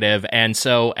evocative. And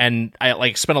I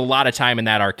like spent a lot of time in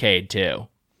that arcade too.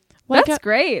 That's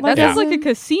great. That sounds like a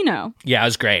casino. Yeah, it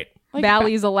was great. Like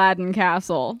Bally's Aladdin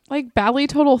Castle. Like Bally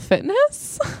Total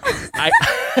Fitness?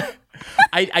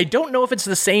 I don't know if it's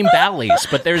the same Bally's,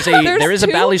 but there is a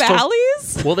Bally's.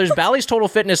 Well, there's Bally's Total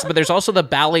Fitness, but there's also the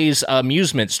Bally's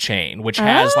Amusements chain, which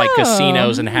has like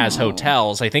casinos and has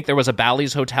hotels. I think there was a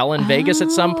Bally's hotel in Vegas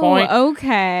at some point.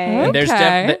 Okay. And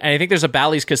and I think there's a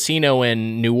Bally's casino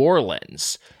in New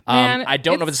Orleans. I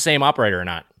don't know if it's the same operator or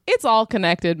not. It's all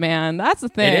connected, man. That's the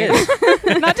thing. It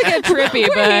is. Not to get trippy,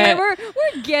 but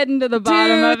we're getting to the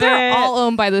bottom of it. They're all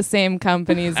owned by the same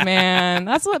companies, man.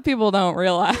 That's what people don't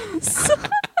realize.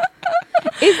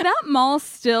 Is that mall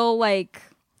still like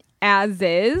as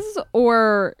is,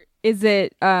 or is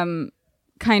it kind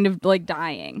of like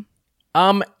dying?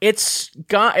 It's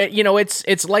got,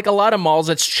 it's like a lot of malls.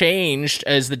 It's changed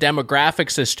as the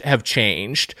demographics have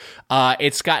changed.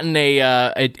 It's gotten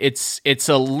it's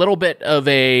a little bit of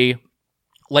a,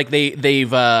 like they've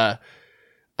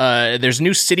there's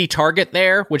new City Target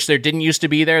there, which there didn't used to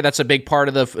be there. That's a big part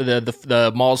of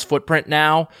the mall's footprint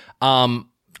now.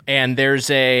 And there's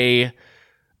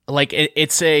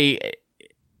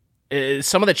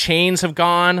some of the chains have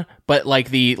gone, but like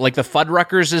the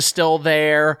Fuddruckers is still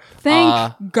there.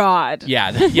 Thank God.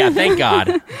 Yeah, thank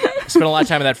God. Spent a lot of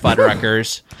time at that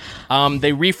Fuddruckers.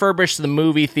 They refurbished the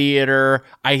movie theater.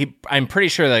 I'm pretty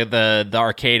sure that the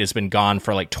arcade has been gone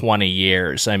for like 20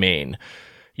 years. I mean,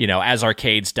 as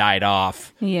arcades died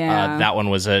off, that one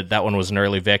was an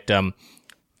early victim.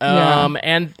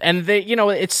 And they,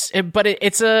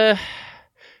 it's a.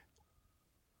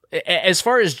 As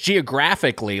far as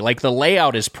geographically, like the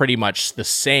layout is pretty much the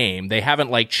same. They haven't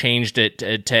like changed it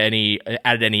to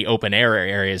added any open air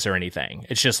areas or anything.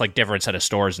 It's just like different set of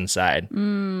stores inside.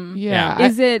 Yeah.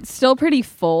 Is it still pretty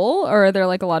full, or are there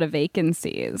like a lot of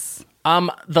vacancies?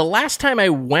 The last time I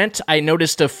went, I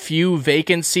noticed a few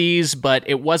vacancies, but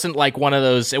it wasn't like one of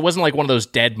those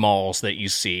dead malls that you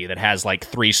see that has like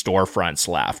 3 storefronts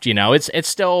left. It's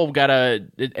still got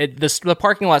the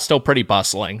parking lot's still pretty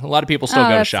bustling. A lot of people still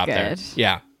go to shop there.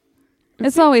 Yeah.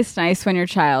 It's always nice when your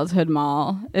childhood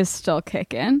mall is still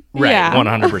kicking. Right, yeah.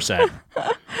 100%.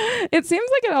 It seems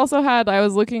like it also had, I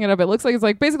was looking it up, it looks like it's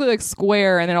like basically like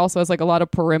square, and it also has like a lot of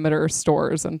perimeter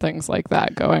stores and things like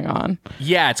that going on.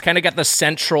 Yeah, it's kind of got the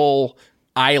central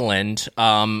island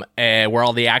where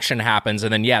all the action happens,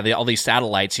 and then all these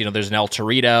satellites. There's an El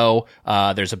Torito,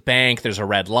 there's a bank, there's a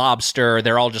Red Lobster.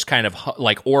 They're all just kind of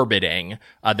like orbiting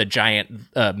the giant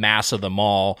mass of the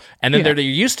mall. And then there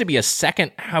used to be a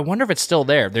second. I wonder if it's still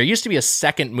there. There used to be a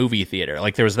second movie theater.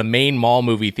 Like there was the main mall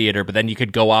movie theater, but then you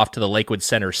could go off to the Lakewood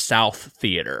Center South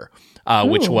Theater,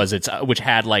 which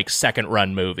had like second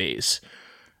run movies.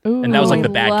 Ooh, and that was like the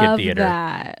Bad Kid Theater.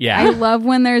 That. Yeah, I love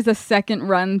when there's a second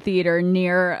run theater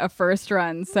near a first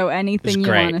run. So anything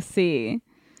you want to see,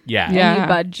 any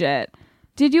budget.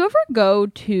 Did you ever go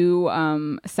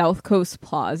to South Coast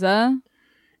Plaza?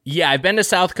 Yeah, I've been to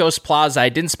South Coast Plaza. I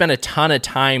didn't spend a ton of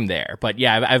time there, but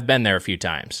yeah, I've been there a few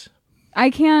times. I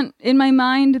can't, in my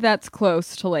mind, that's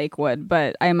close to Lakewood,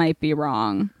 but I might be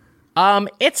wrong.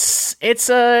 It's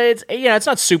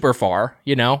not super far,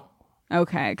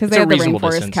 Okay, because they had the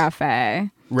Rainforest distance. Cafe.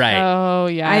 Right. Oh,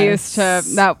 yeah.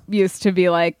 That used to be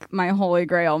like my holy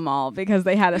grail mall because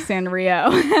they had a Sanrio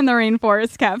and the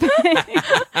Rainforest Cafe.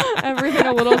 Everything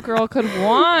a little girl could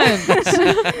want.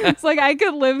 It's like I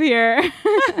could live here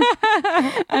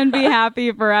and be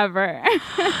happy forever.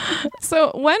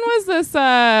 So when was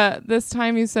this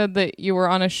time you said that you were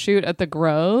on a shoot at the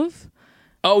Grove?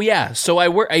 Oh yeah, so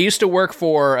I used to work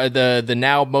for the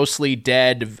now mostly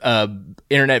dead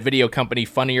internet video company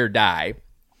Funny or Die,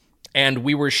 and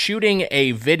we were shooting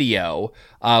a video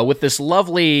with this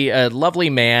lovely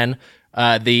man.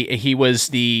 He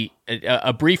was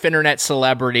a brief internet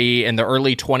celebrity in the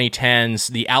early 2010s,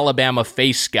 the Alabama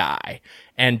Face Guy.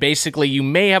 And basically, you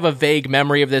may have a vague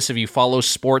memory of this if you follow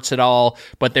sports at all,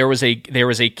 but there was a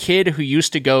kid who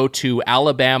used to go to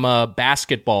Alabama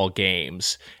basketball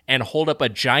games and hold up a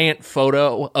giant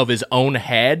photo of his own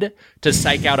head to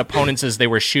psych out opponents as they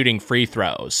were shooting free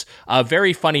throws. A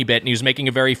very funny bit, and he was making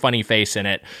a very funny face in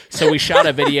it. So we shot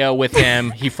a video with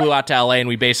him. He flew out to LA, and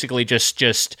we basically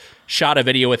just shot a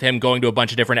video with him going to a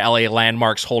bunch of different LA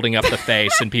landmarks, holding up the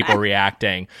face, and people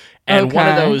reacting. And one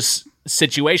of those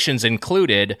situations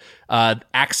included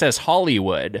Access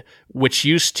Hollywood, which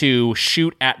used to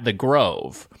shoot at the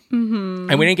Grove. Mm-hmm.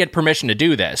 And we didn't get permission to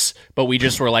do this, but we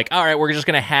just were like, all right, we're just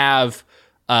going to have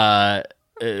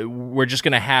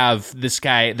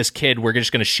this kid, we're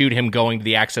just going to shoot him going to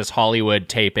the Access Hollywood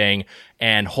taping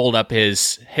and hold up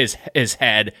his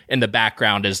head in the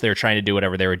background as they're trying to do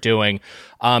whatever they were doing.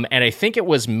 And I think it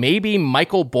was maybe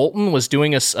Michael Bolton was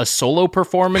doing a solo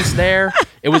performance there.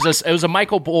 It was a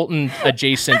Michael Bolton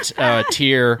adjacent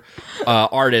tier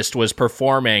artist was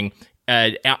performing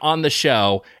on the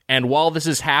show. And while this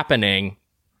is happening,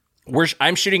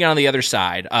 I'm shooting on the other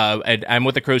side. I'm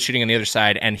with the crew shooting on the other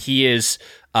side, and he is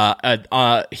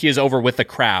over with the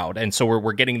crowd, and so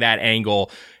we're getting that angle,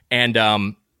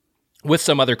 and with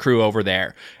some other crew over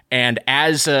there. And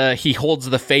as he holds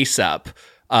the face up,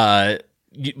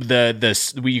 you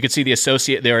could see the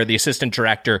associate there, the assistant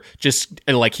director, just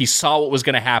like he saw what was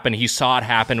going to happen. He saw it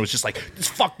happen. Was just like,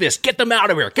 fuck this, get them out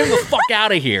of here, get them the fuck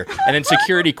out of here. And then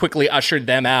security quickly ushered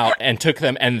them out and took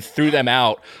them and threw them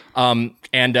out.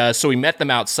 So we met them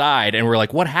outside and we're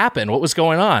like, what happened? What was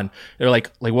going on? They're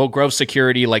like, well, Grove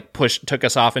security took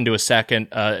us off into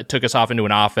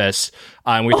an office,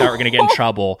 and we thought we were going to get in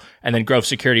trouble. And then Grove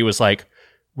security was like,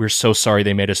 we're so sorry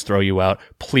they made us throw you out.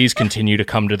 Please continue to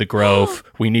come to the Grove.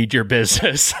 We need your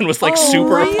business. And was like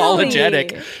super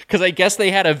apologetic, because I guess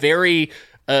they had a very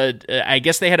tenuous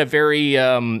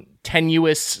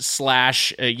 /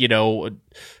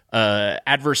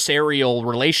 adversarial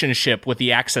relationship with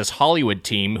the Access Hollywood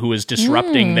team, who was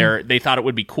disrupting they thought it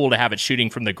would be cool to have it shooting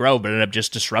from the Grove, but ended up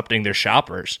just disrupting their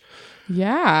shoppers.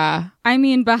 Yeah. I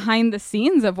mean, behind the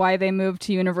scenes of why they moved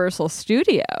to Universal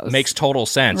Studios. Makes total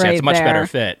sense. It's a much better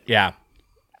fit. Yeah.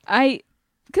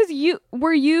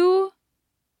 Were you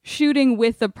shooting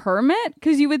with a permit?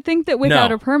 Because you would think that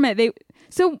without a permit, they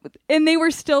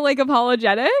were still like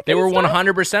apologetic. They were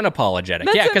 100% apologetic.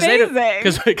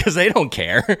 That's because they don't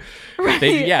care. Right.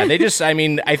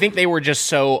 I think they were just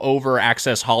so over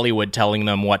Access Hollywood telling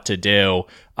them what to do.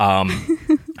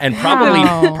 And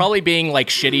probably being like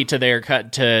shitty to their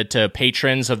to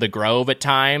patrons of the Grove at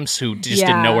times, who just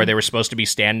didn't know where they were supposed to be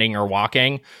standing or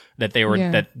walking. That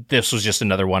this was just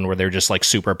another one where they're just like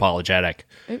super apologetic.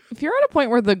 If you're at a point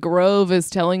where the Grove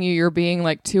is telling you you're being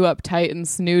like too uptight and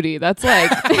snooty, that's like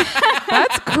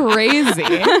that's crazy.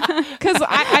 Because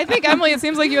I think, Emily, it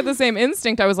seems like you had the same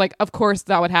instinct. I was like, of course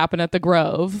that would happen at the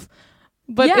Grove.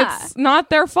 But it's not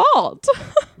their fault.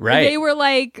 Right. They were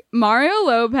like, Mario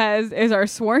Lopez is our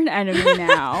sworn enemy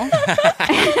now.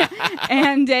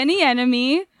 And any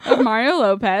enemy of Mario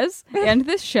Lopez and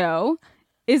this show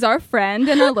is our friend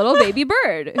and our little baby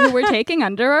bird who we're taking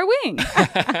under our wing.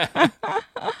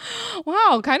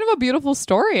 Wow, kind of a beautiful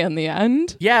story in the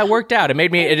end. Yeah, it worked out.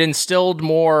 It instilled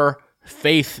more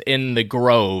faith in the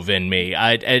Grove in me.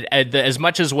 As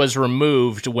much as was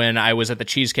removed when I was at the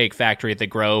Cheesecake Factory at the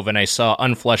Grove and I saw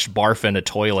unflushed barf in a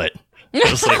toilet. I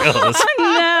was like,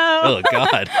 oh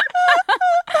God.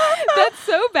 That's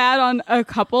so bad on a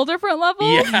couple different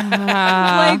levels.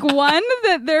 Yeah. Like, one,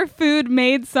 that their food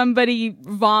made somebody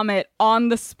vomit on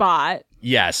the spot.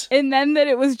 Yes. And then that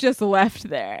it was just left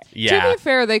there. Yeah. To be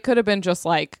fair, they could have been just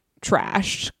like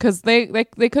trashed, because they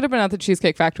could have been at the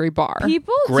Cheesecake Factory bar.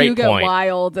 People do get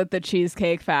wild at the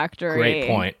Cheesecake Factory. Great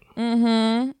point.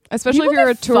 Mm-hmm. Especially People if you're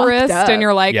a get fucked tourist up. and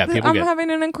you're like, Yeah, I'm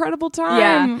having an incredible time.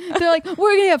 Yeah. They're like, we're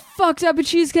going to get fucked up at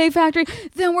Cheesecake Factory.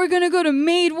 Then we're going to go to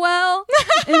Madewell.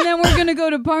 And then we're going to go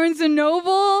to Barnes &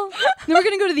 Noble. Then we're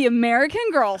going to go to the American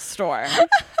Girl store.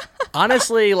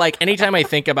 Honestly, like, anytime I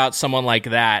think about someone like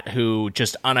that who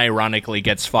just unironically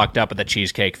gets fucked up at the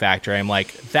Cheesecake Factory, I'm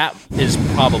like, that is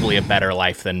probably a better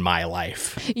life than my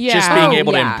life. Yeah. Just being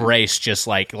able to embrace just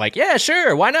like, yeah,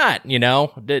 sure, why not? You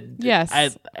know? Yes.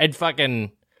 I'd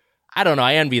fucking, I don't know,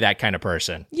 I envy that kind of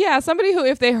person. Yeah, somebody who,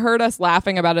 if they heard us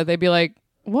laughing about it, they'd be like,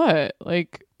 what?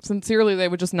 Like, sincerely, they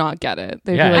would just not get it.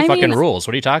 They'd be like, fucking rules.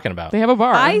 What are you talking about? They have a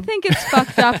bar. I think it's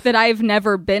fucked up that I've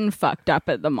never been fucked up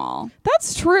at the mall.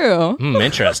 That's true.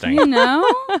 Interesting. You know?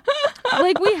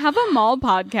 Like, we have a mall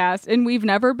podcast and we've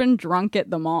never been drunk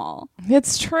at the mall.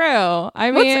 It's true.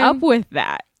 I mean, what's up with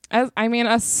that?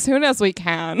 As soon as we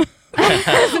can.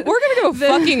 We're gonna go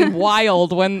fucking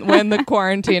wild when the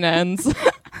quarantine ends.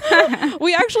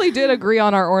 We actually did agree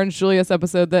on our Orange Julius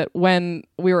episode that when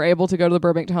we were able to go to the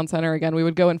Burbank Town Center again, we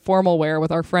would go in formal wear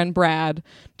with our friend Brad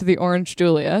to the Orange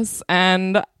Julius,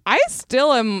 and I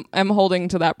still am holding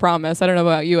to that promise. I don't know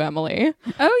about you, Emily.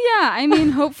 Oh yeah, I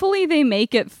mean, hopefully they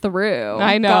make it through.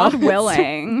 I know, God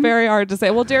willing. It's very hard to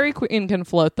say. Well, Dairy Queen can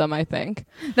float them, I think.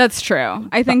 That's true.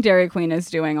 I think Dairy Queen is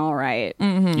doing all right.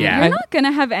 Mm-hmm. Yeah. We're not going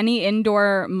to have any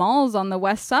indoor malls on the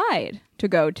west side. to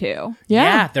go to.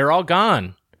 Yeah, they're all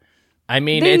gone. I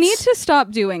mean, they need to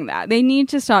stop doing that. They need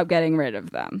to stop getting rid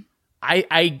of them.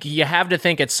 You have to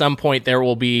think at some point there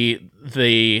will be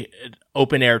the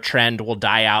open air trend will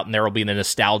die out and there will be the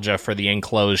nostalgia for the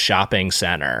enclosed shopping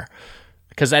center,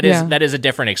 because that is a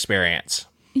different experience.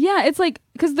 Yeah, it's like,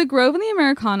 because the Grove and the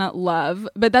Americana love,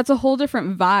 but that's a whole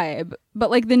different vibe.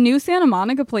 But like the new Santa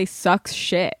Monica place sucks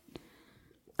shit.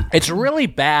 It's really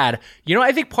bad. You know,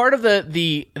 I think part of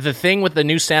the thing with the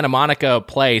new Santa Monica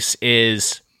place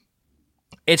is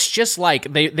it's just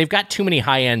like they've got too many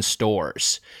high-end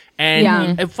stores.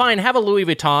 And fine, have a Louis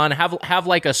Vuitton, have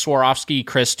like a Swarovski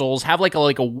crystals, have like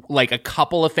a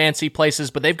couple of fancy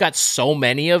places, but they've got so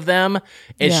many of them.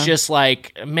 It's just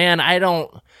like, man, I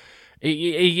don't.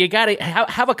 You got to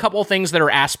have a couple things that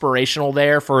are aspirational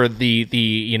there for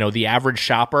the average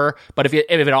shopper. But if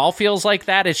it all feels like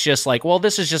that, it's just like, well,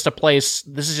 this is just a place.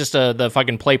 This is just the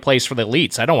fucking place for the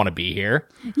elites. I don't want to be here.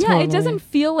 Yeah, totally. It doesn't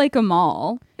feel like a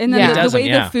mall. And then the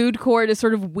way the food court is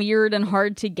sort of weird and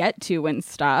hard to get to and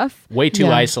stuff. Way too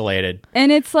isolated.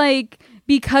 And it's like,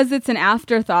 because it's an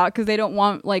afterthought, because they don't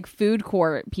want like food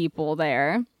court people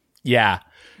there. Yeah.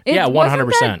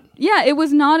 100%. Yeah, it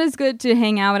was not as good to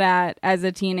hang out at as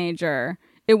a teenager.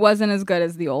 It wasn't as good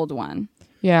as the old one.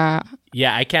 Yeah.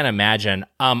 Yeah, I can't imagine.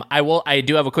 I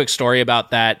do have a quick story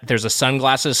about that. There's a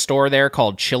sunglasses store there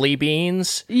called Chili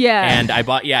Beans. Yeah. And I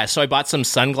bought some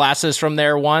sunglasses from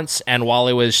there once, and while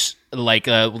it was like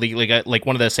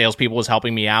one of the salespeople was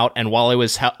helping me out, and while I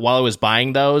was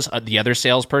buying those, the other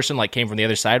salesperson like came from the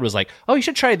other side, was like, "Oh, you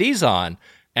should try these on."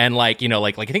 And I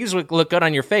think these would look good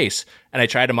on your face. And I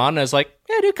tried them on, and I was like,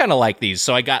 yeah, I do kind of like these.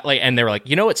 So I got and they were like,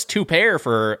 it's 2 pair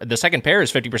for the second pair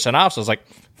is 50% off. So I was like,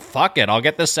 fuck it, I'll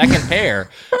get the second pair.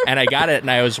 And I got it, and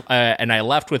I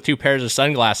left with 2 pairs of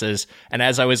sunglasses. And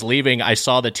as I was leaving, I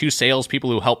saw the 2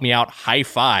 salespeople who helped me out high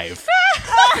five.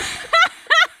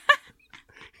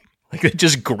 Like they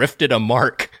just grifted a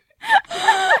mark.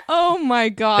 Oh my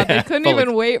God. They couldn't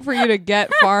even wait for you to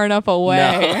get far enough away.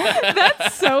 No.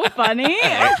 That's so funny.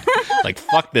 Like,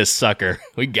 fuck this sucker.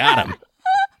 We got him.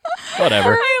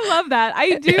 Whatever. I love that.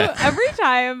 I do every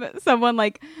time someone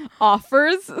like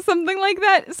offers something like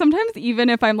that. Sometimes even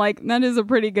if I'm like, that is a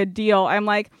pretty good deal, I'm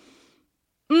like,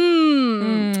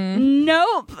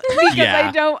 nope, because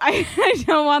I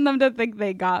don't want them to think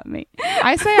they got me.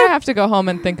 I say I have to go home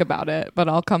and think about it, but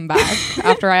I'll come back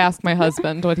after I ask my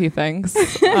husband what he thinks.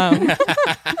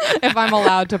 If I'm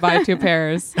allowed to buy 2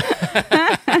 pairs.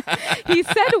 He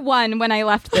said 1 when I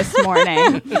left this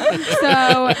morning,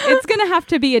 so it's gonna have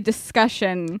to be a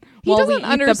discussion. He doesn't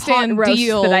understand the pot roast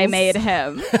deals that I made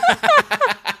him.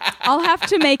 I'll have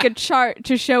to make a chart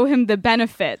to show him the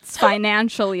benefits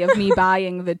financially of me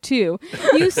buying the 2.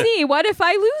 You see, what if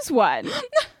I lose one?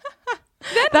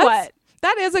 Then what?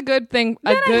 That is a good thing.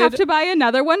 Then I have to buy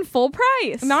another one full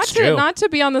price. Not to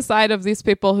be on the side of these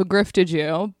people who grifted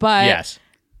you, but yes.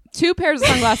 2 pairs of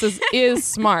sunglasses is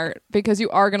smart because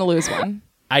you are going to lose one.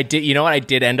 I did. You know what? I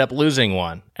did end up losing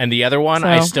one, and the other one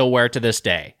I still wear to this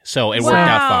day. So it worked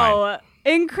out fine.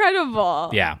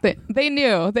 Incredible. Yeah. They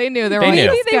knew. They were like,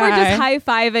 maybe they were just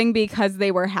high-fiving because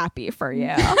they were happy for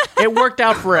you. It worked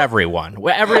out for everyone.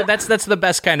 That's the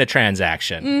best kind of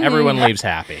transaction. Mm-hmm. Everyone leaves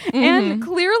happy. Mm-hmm. And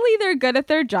clearly they're good at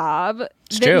their job.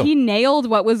 It's true. He nailed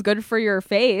what was good for your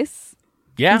face.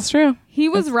 Yeah. It's true. He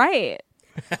was right.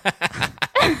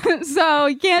 So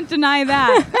you can't deny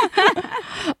that.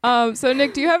 So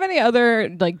Nick, do you have any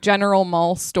other like general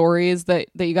mall stories that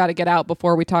you got to get out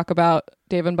before we talk about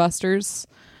Dave & Buster's?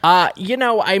 I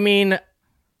mean,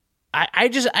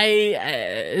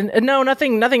 no,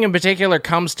 nothing in particular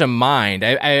comes to mind.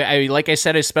 I like I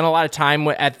said, I spent a lot of time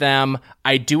at them.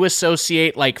 I do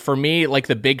associate, like, for me, like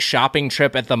the big shopping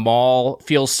trip at the mall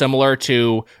feels similar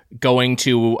to going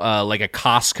to like a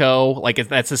Costco. Like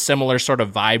that's a similar sort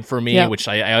of vibe for me, which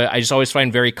I just always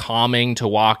find very calming to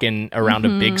walk in around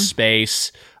a big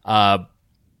space.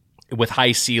 With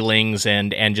high ceilings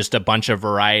and just a bunch of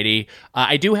variety.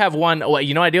 I do have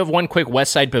one quick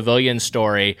West Side Pavilion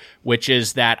story, which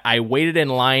is that I waited in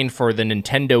line for the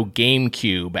Nintendo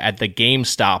GameCube at the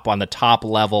GameStop on the top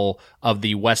level of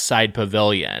the West Side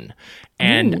Pavilion.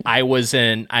 And I was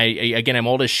I'm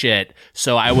old as shit,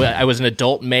 so I was an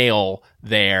adult male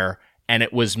there, and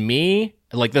it was me,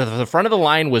 like the front of the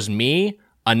line was me,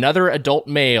 another adult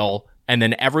male, and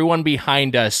then everyone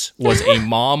behind us was a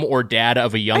mom or dad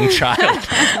of a young child.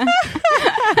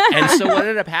 And so what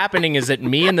ended up happening is that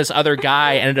me and this other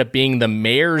guy ended up being the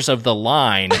mayors of the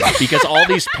line because all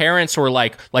these parents were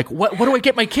like, what do I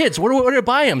get my kids? What do I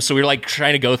buy them? So we were like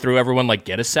trying to go through everyone, like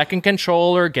get a second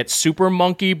controller, get Super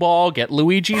Monkey Ball, get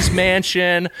Luigi's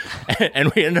Mansion.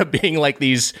 And we ended up being like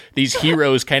these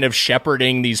heroes kind of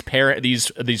shepherding these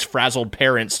frazzled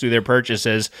parents through their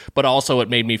purchases. But also it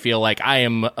made me feel like I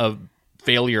am a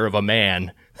failure of a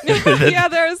man. Yeah,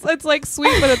 it's like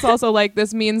sweet, but it's also like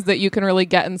this means that you can really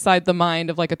get inside the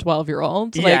mind of like a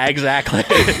 12-year-old. Like, yeah, exactly.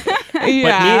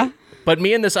 Yeah. But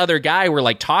me and this other guy were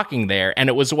like talking there,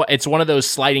 and it's one of those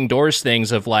sliding doors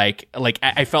things of like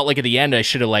I felt like at the end I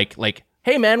should have like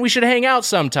hey man, we should hang out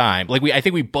sometime. Like I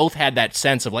think we both had that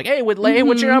sense of like, hey,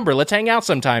 what's your number? Let's hang out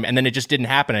sometime. And then it just didn't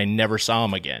happen. I never saw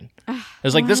him again. It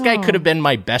was like this guy could have been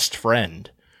my best friend,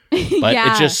 but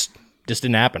it just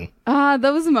didn't happen.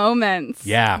 Those moments.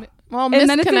 Yeah. Well,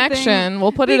 misconnection.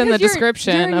 We'll put it in the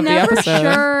description of the episode. You're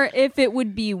never sure if it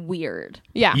would be weird.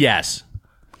 Yeah. Yes.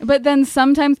 But then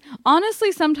sometimes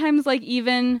like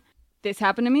even this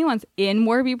happened to me once in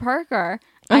Warby Parker.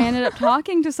 I ended up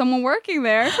talking to someone working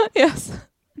there. Yes.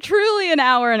 Truly an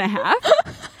hour and a half.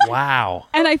 Wow.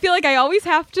 And I feel like I always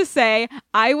have to say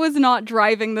I was not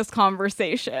driving this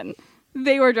conversation.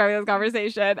 They were driving this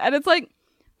conversation. And it's like,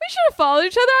 we should have followed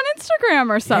each other on Instagram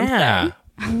or something. Yeah.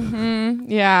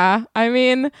 Mm-hmm. Yeah. I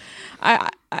mean, I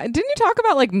didn't you talk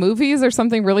about like movies or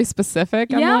something really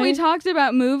specific, Emily? Yeah, we talked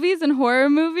about movies and horror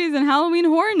movies and Halloween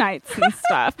Horror Nights and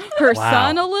stuff. Her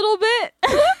son a little bit.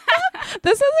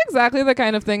 This is exactly the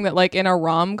kind of thing that like in a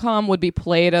rom-com would be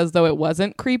played as though it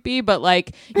wasn't creepy, but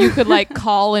like you could like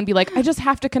call and be like, I just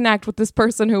have to connect with this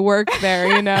person who works there,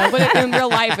 you know? But in real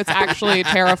life, it's actually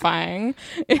terrifying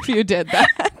if you did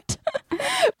that.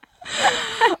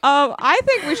 I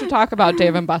think we should talk about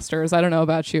Dave and Buster's. I don't know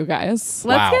about you guys.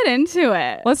 Let's get into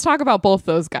it. Let's talk about both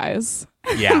those guys.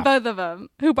 Yeah. Both of them.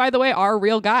 Who, by the way, are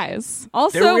real guys.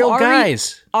 Also, they're real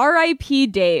guys. R.I.P.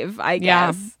 Dave, I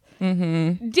guess. Yeah.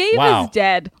 Mm-hmm. Dave is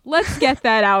dead. Let's get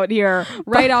that out here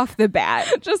right off the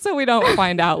bat. Just so we don't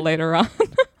find out later on.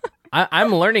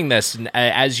 I'm learning this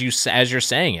as you're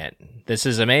saying it. This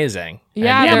is amazing.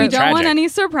 Yeah, we don't tragic. want any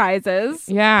surprises.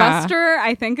 Yeah. Buster,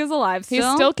 I think, is alive still.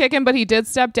 He's still kicking, but he did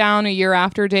step down a year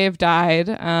after Dave died.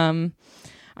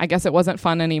 I guess it wasn't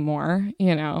fun anymore,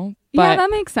 you know. But yeah,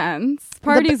 that makes sense.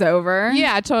 Party's over.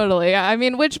 Yeah, totally. I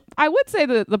mean, which I would say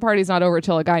that the party's not over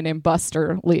till a guy named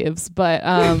Buster leaves. But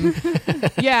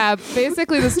yeah,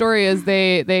 basically the story is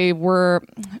they were,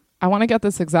 I want to get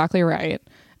this exactly right.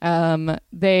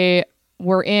 They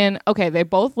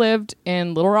both lived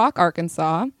in Little Rock,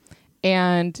 Arkansas,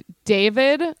 and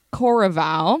David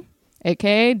Coraval,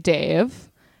 aka Dave,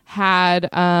 had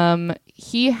a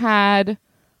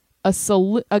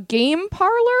game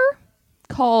parlor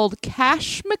called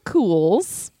Cash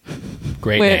McCool's.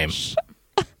 Great name.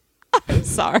 I'm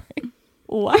sorry.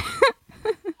 What?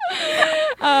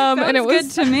 And it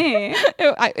was good to me.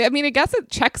 I mean, I guess it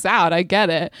checks out. I get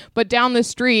it. But down the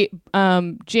street,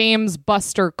 James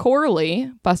Buster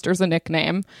Corley, Buster's a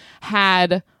nickname,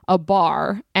 had a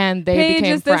bar, and they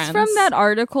became is friends. This from that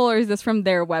article, or is this from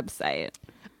their website?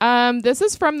 This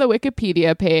is from the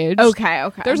Wikipedia page. Okay.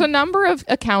 There's a number of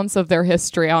accounts of their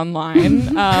history online.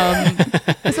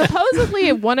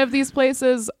 Supposedly, one of these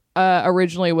places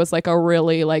originally was like a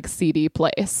really like seedy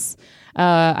place.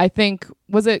 I think,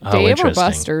 was it Dave or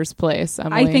Buster's place,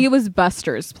 Emily? I think it was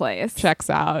Buster's place. Checks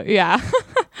out, yeah.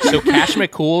 So Cash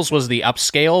McCool's was the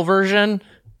upscale version?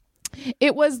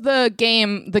 It was the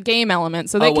game element.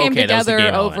 So they came together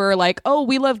over like, oh,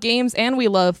 we love games and we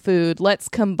love food. Let's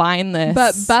combine this.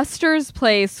 But Buster's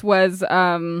place was,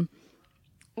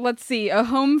 let's see, a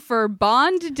home for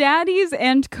Bond daddies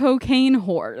and cocaine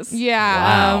whores.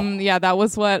 Yeah. Wow. Yeah, that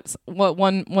was what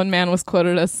one man was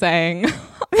quoted as saying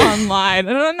online.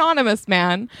 An anonymous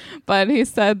man. But he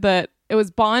said that it was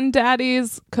Bond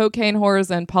daddies, cocaine whores,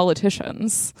 and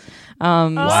politicians.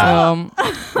 Wow.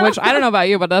 So, which I don't know about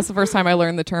you, but that's the first time I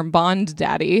learned the term Bond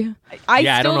daddy.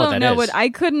 I still don't know what I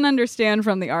couldn't understand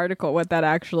from the article what that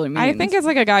actually means. I think it's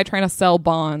like a guy trying to sell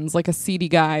bonds, like a seedy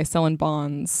guy selling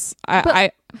bonds.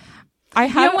 I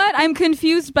you know what? I'm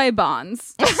confused by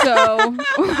bonds, so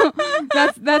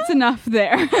that's enough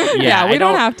there. Yeah, we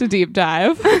don't have to deep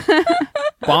dive.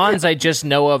 Bonds I just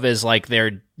know of as like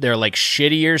they're like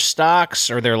shittier stocks,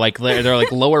 or they're like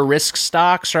lower risk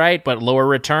stocks, right? But lower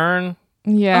return.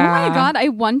 Yeah. Oh my God, I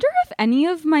wonder if any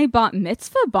of my bat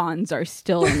mitzvah bonds are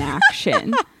still in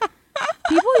action.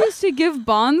 People used to give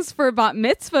bonds for bat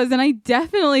mitzvahs, and I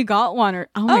definitely got one.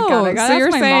 Oh my god! I got so to you're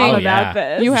ask my saying mom about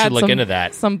this. You We had should look into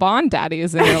that. some bond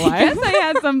daddies in your life. Yes, I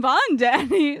had some bond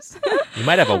daddies. You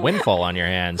might have a windfall on your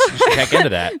hands. You should check into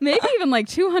that. Maybe even like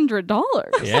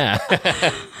 $200. Yeah.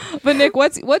 But Nick,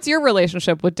 what's your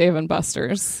relationship with Dave and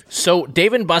Buster's? So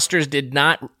Dave and Buster's did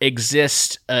not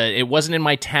exist. It wasn't in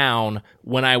my town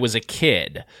when I was a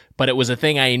kid, but it was a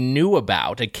thing I knew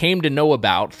about. I came to know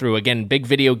about through, again, big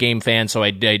video game fan, so I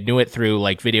knew it through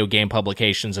like video game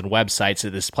publications and websites.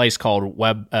 That this place called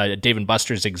Dave and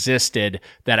Buster's existed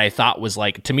that I thought was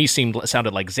like, to me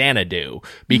sounded like Xanadu,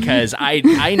 because I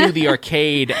knew the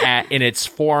arcade in its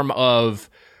form of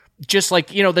just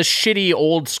like, you know, the shitty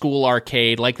old school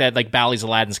arcade like that, like Bally's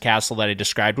Aladdin's Castle that I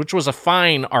described, which was a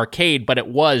fine arcade, but it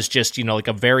was just, you know, like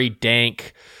a very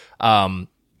dank,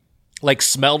 like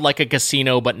smelled like a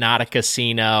casino, but not a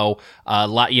casino.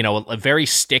 You know, very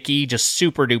sticky, just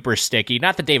super duper sticky.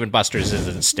 Not that Dave and Buster's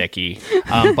isn't sticky,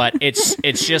 but it's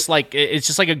just like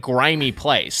a grimy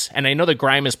place. And I know the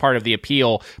grime is part of the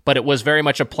appeal, but it was very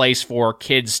much a place for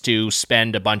kids to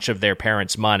spend a bunch of their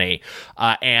parents' money.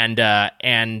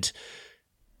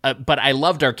 But I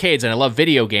loved arcades and I love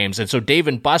video games. And so Dave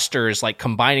and Buster's like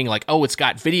combining like, oh, it's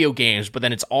got video games, but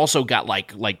then it's also got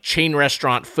like chain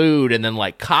restaurant food and then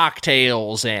like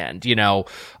cocktails and, you know,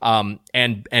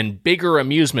 and bigger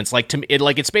amusements. Like to me,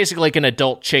 it's basically like an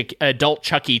adult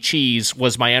Chuck E. Cheese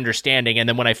was my understanding. And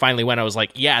then when I finally went, I was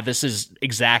like, yeah, this is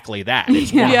exactly that.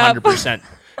 It's 100%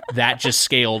 that just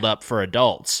scaled up for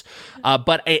adults.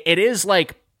 But it is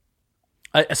like,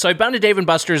 so I've been to Dave &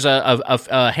 Buster's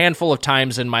a handful of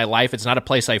times in my life. It's not a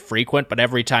place I frequent, but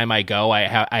every time I go, I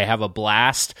have a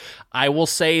blast. I will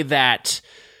say that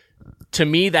to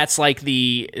me, that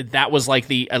was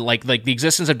the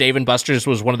existence of Dave & Buster's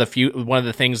was one of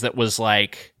the things that was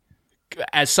like,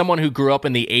 as someone who grew up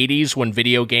in the 80s when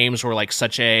video games were like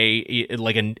such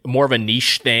more of a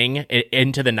niche thing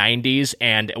into the 90s,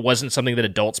 and it wasn't something that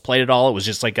adults played at all. It was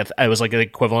just like it was like an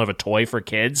equivalent of a toy for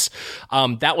kids.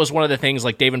 That was one of the things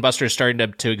like Dave and Buster's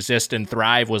starting to exist and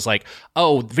thrive, was like,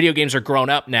 oh, video games are grown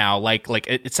up now. Like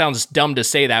it sounds dumb to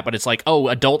say that, but it's like, oh,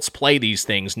 adults play these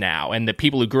things now, and the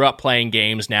people who grew up playing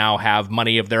games now have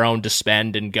money of their own to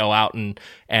spend and go out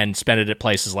and spend it at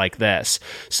places like this.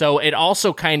 So it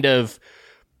also kind of,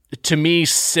 to me,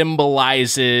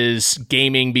 symbolizes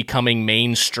gaming becoming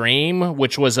mainstream,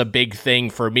 which was a big thing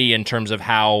for me in terms of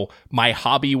how my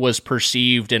hobby was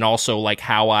perceived and also like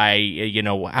how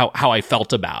I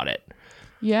felt about it.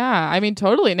 Yeah, I mean,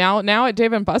 totally. Now at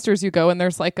Dave & Buster's, you go and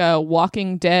there's like a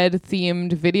Walking Dead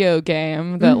themed video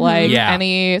game that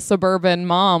any suburban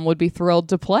mom would be thrilled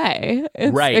to play.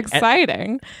 It's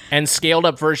exciting. And scaled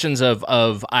up versions of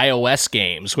iOS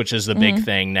games, which is the big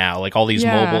thing now. Like all these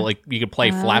mobile, like you could play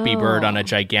Flappy Bird on a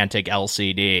gigantic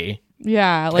LCD.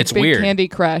 Yeah, like it's big weird. Candy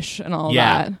Crush and all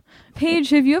that. Paige,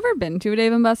 have you ever been to a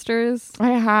Dave & Buster's?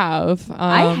 I have.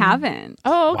 I haven't.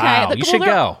 Oh, okay. Wow, you should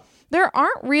go. There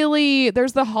aren't really.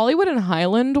 There's the Hollywood and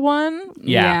Highland one.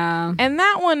 Yeah. And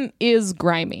that one is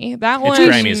grimy. It's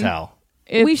grimy as hell.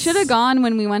 We should have gone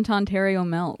when we went to Ontario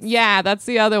Mills. Yeah, that's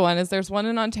the other one. Is there's one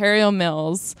in Ontario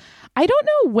Mills. I don't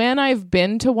know when I've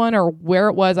been to one or where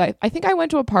it was. I think I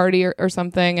went to a party or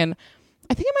something, and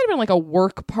I think it might have been like a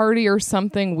work party or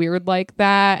something weird like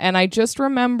that. And I just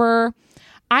remember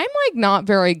I'm like not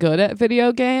very good at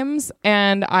video games,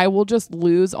 and I will just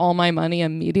lose all my money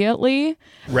immediately.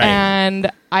 Right.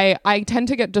 And I tend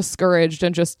to get discouraged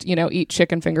and just, eat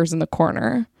chicken fingers in the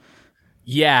corner.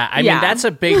 Yeah, I mean, that's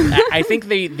a big, I think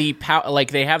they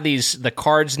have the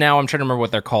cards now. I'm trying to remember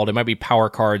what they're called. It might be power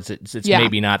cards. It's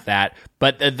maybe not that,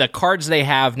 but the cards they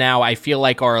have now, I feel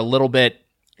like are a little bit,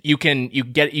 you can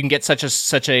get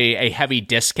such a heavy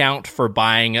discount for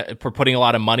putting a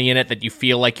lot of money in it that you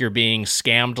feel like you're being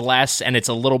scammed less, and it's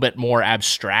a little bit more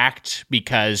abstract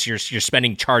because you're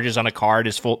spending charges on a card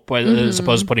as opposed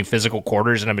to putting physical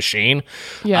quarters in a machine.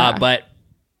 Yeah, but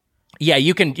yeah,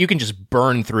 you can just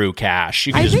burn through cash.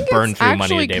 You can just burn through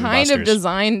money at Dave & Buster's. It's actually kind of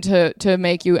designed to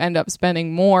make you end up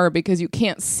spending more because you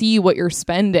can't see what you're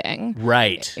spending.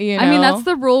 Right. You know? I mean, that's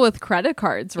the rule with credit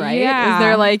cards, right? Yeah. Is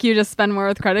there like you just spend more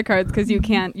with credit cards because you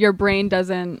can't, your brain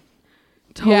doesn't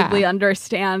totally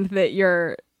understand that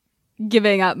you're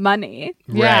giving up money.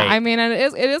 Yeah, Right. I mean, and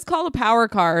it is called a power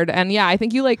card, and yeah, I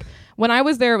think you when I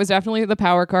was there, it was definitely the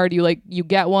power card. You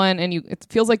get one, and it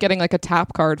feels like getting like a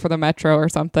tap card for the Metro or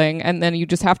something, and then you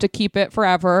just have to keep it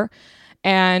forever,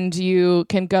 and you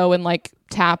can go and like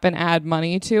tap and add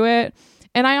money to it.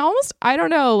 And I don't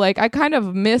know, like I kind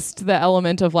of missed the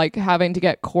element of like having to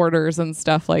get quarters and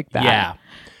stuff like that.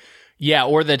 Yeah,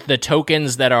 or the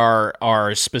tokens that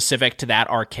are specific to that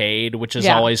arcade, which is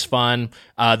always fun.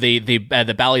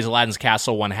 The Bally's Aladdin's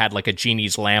Castle one had like a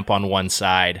genie's lamp on one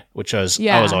side, which I was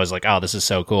always like, oh, this is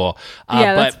so cool.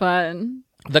 That's fun.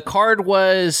 The card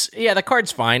the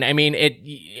card's fine. I mean,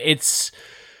 it's.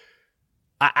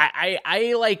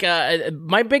 I like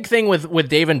my big thing with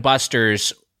Dave and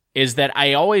Buster's is that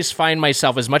I always find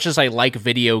myself, as much as I like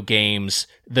video games,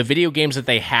 the video games that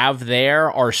they have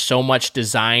there are so much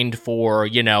designed for,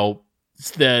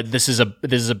 this is a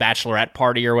bachelorette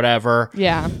party or whatever.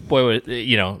 Yeah. Boy,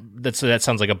 that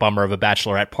sounds like a bummer of a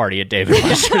bachelorette party at Dave and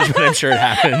Buster's, but I'm sure it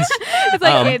happens. It's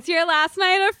like, it's your last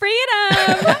night of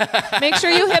freedom. Make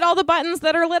sure you hit all the buttons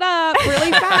that are lit up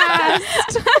really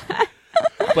fast.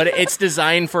 But it's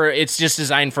just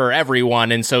designed for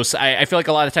everyone, and so I feel like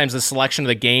a lot of times the selection of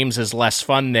the games is less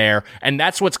fun there, and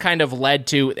that's what's kind of led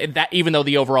to that. Even though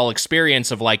the overall experience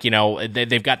of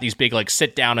they've got these big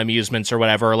sit down amusements or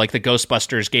whatever, like the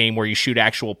Ghostbusters game where you shoot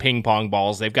actual ping pong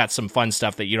balls, they've got some fun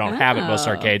stuff that you don't have at most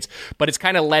arcades. But it's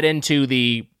kind of led into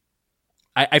the.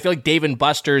 I feel like Dave and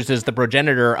Buster's is the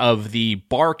progenitor of the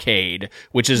barcade,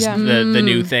 which is the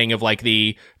new thing of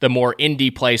the more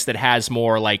indie place that has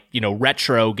more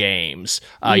retro games,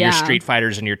 your Street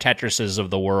Fighters and your Tetrises of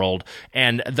the world.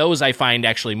 And those I find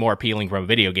actually more appealing from a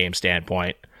video game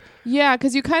standpoint. Yeah,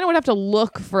 because you kind of would have to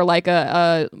look for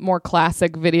a more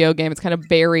classic video game. It's kind of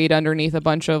buried underneath a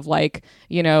bunch of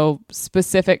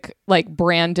specific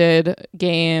branded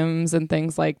games and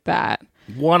things like that.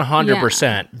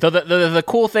 100%. The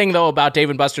cool thing though about Dave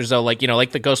and Buster's though, like the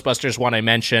Ghostbusters one I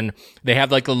mentioned, they have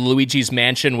the Luigi's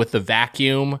Mansion with the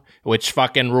vacuum, which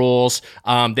fucking rules.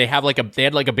 They had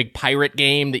a big pirate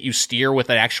game that you steer with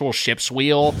an actual ship's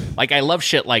wheel. I love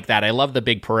shit like that. I love the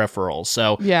big peripherals.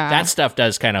 So that stuff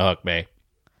does kind of hook me.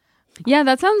 Yeah,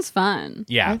 that sounds fun.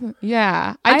 Yeah.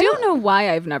 I don't know why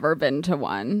I've never been to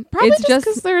one. Probably it's just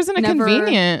because there isn't a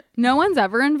convenient. No one's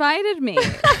ever invited me.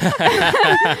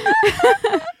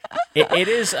 It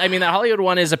is. I mean, the Hollywood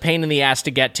one is a pain in the ass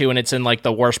to get to, and it's in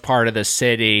the worst part of the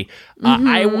city.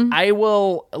 I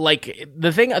will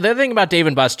the thing about Dave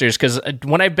and Buster's, because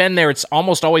when I've been there, it's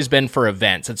almost always been for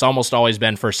events. It's almost always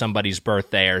been for somebody's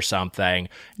birthday or something,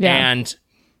 and.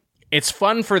 It's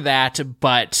fun for that,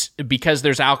 but because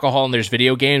there's alcohol and there's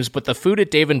video games, but the food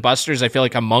at Dave & Buster's, I feel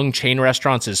like among chain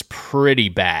restaurants is pretty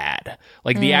bad.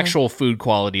 The actual food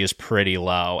quality is pretty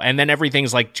low. And then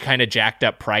everything's kind of jacked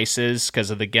up prices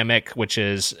because of the gimmick, which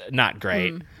is not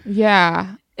great.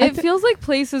 Yeah. It feels like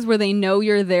places where they know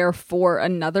you're there for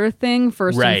another thing,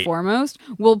 first and foremost,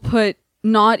 will put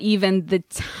not even the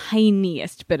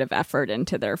tiniest bit of effort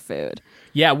into their food.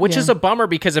 Yeah, which is a bummer,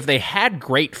 because if they had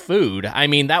great food, I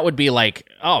mean, that would be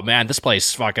oh man, this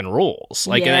place fucking rules.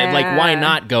 Why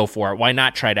not go for it? Why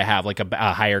not try to have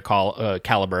a higher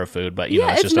caliber of food? But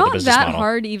it's just not the business model. It's not that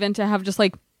hard even to have just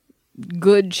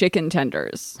good chicken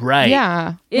tenders. Right.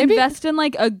 Yeah. Invest in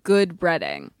a good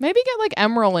breading. Maybe get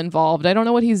Emerald involved. I don't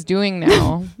know what he's doing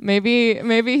now. maybe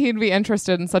he'd be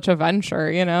interested in such a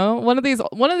venture, One of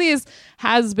these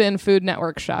has been Food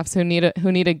Network chefs who need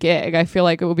a gig. I feel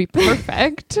like it would be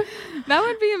perfect. That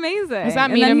would be amazing. Does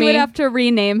that mean he would have to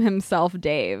rename himself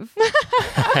Dave.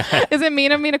 Is it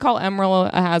mean of me to call Emerald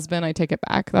a has-been? I take it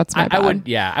back. That's my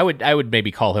bad. I would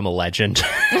maybe call him a legend.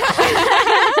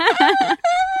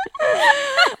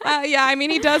 I mean,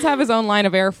 he does have his own line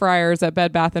of air fryers at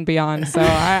Bed Bath & Beyond, so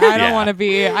I don't want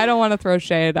to I don't want to throw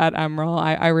shade at Emerald.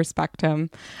 I respect him.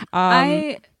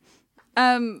 So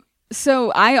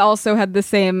I also had the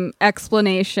same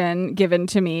explanation given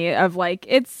to me of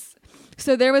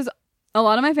so there was a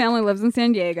lot of my family lives in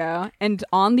San Diego, and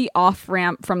on the off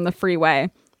ramp from the freeway,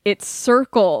 it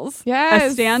circles a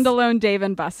standalone Dave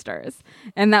and Buster's.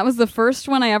 And that was the first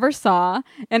one I ever saw.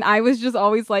 And I was just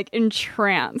always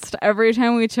entranced every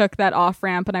time we took that off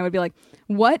ramp. And I would be like,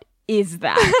 what is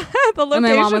that? The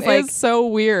location is so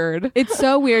weird. It's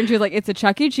so weird. And she was like, it's a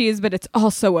Chuck E. Cheese, but it's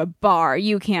also a bar.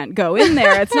 You can't go in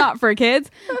there. It's not for kids.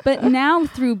 But now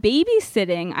through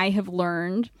babysitting, I have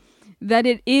learned that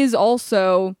it is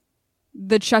also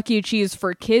the Chuck E. Cheese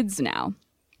for kids now.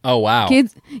 Oh, wow.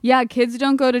 Kids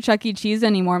don't go to Chuck E. Cheese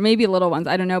anymore. Maybe little ones.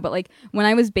 I don't know. But when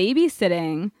I was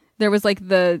babysitting, there was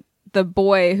the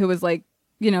boy who was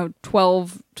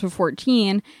 12 to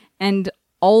 14, and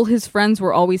all his friends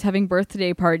were always having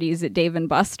birthday parties at Dave and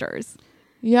Buster's.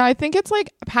 Yeah, I think it's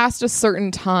past a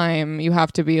certain time you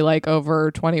have to be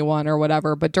over 21 or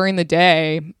whatever, but during the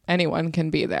day anyone can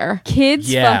be there.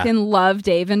 Kids fucking love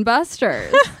Dave and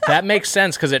Buster's. That makes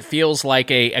sense, because it feels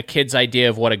like a kid's idea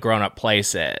of what a grown-up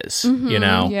place is,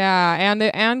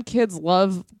 Yeah, and kids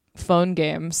love phone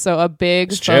games. So a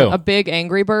big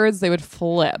Angry Birds, they would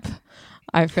flip.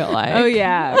 I feel like. Oh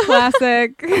yeah,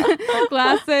 classic,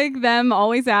 classic. Them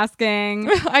always asking.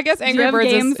 I guess Angry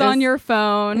Birds games on your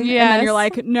phone. Yes. And then you're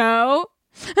like, no,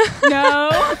 you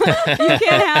can't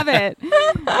have it.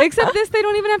 Except this, they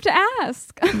don't even have to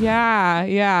ask.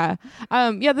 Yeah.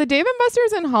 The Dave and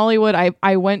Buster's in Hollywood,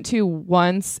 I went to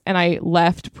once and I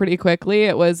left pretty quickly.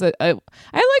 It was I had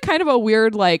like kind of a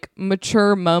weird like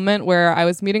mature moment where I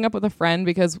was meeting up with a friend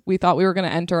because we thought we were going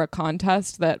to enter a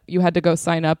contest that you had to go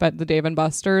sign up at the Dave and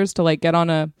Buster's to like get on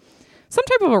some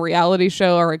type of a reality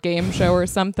show or a game show or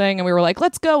something. And we were like,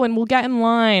 let's go and we'll get in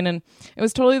line. And it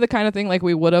was totally the kind of thing like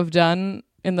we would have done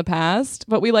in the past.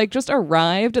 But we like just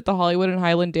arrived at the Hollywood and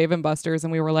Highland Dave and Buster's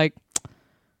and we were like,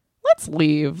 let's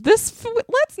leave.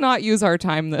 Let's not use our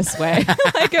time this way.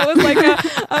 Like it was like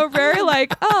a very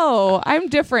like, oh, I'm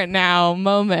different now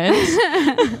moment.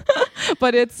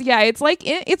 But it's like,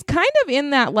 it's kind of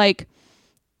in that like,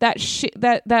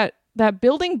 that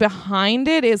building behind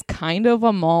it is kind of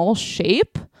a mall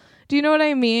shape. Do you know what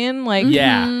I mean? Like,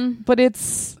 yeah. But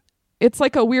it's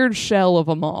like a weird shell of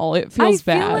a mall. It feels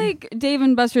bad. I feel like Dave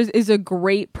and Buster's is a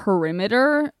great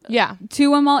perimeter. Yeah.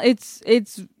 To a mall.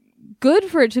 It's good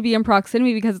for it to be in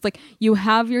proximity because it's like you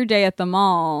have your day at the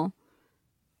mall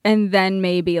and then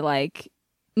maybe like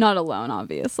not alone,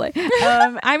 obviously.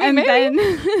 I mean, maybe.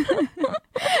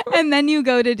 And then you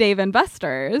go to Dave and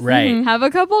Buster's. Right. Have a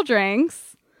couple drinks.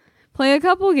 Play a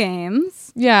couple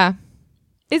games. Yeah.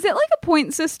 Is it like a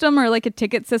point system or like a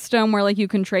ticket system where like you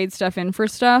can trade stuff in for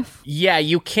stuff? Yeah,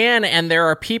 you can, and there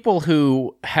are people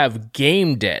who have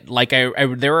gamed it. Like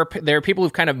there are people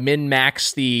who've kind of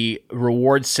min-maxed the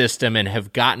reward system and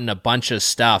have gotten a bunch of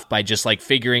stuff by just like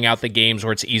figuring out the games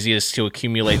where it's easiest to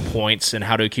accumulate points and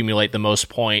how to accumulate the most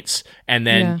points, and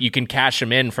then you can cash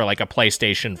them in for like a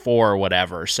PlayStation 4 or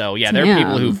whatever. So yeah, there are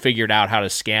people who figured out how to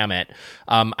scam it.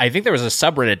 I think there was a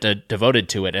subreddit devoted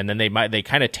to it, and then they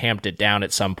kind of tamped it down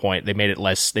at some point. They made it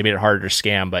harder to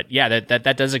scam, but yeah,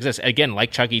 that does exist again,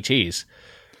 like Chuck E. Cheese.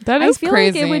 That is I feel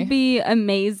crazy. like it would be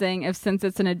amazing if, since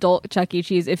it's an adult Chuck E.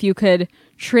 Cheese, if you could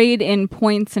trade in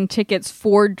points and tickets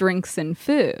for drinks and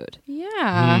food.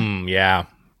 Yeah. Yeah.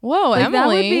 Whoa, like, Emily. That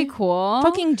would be cool.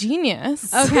 Fucking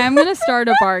genius. Okay, I'm gonna start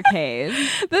a barcade.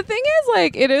 The thing is,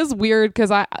 like, it is weird because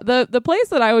the place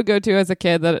that I would go to as a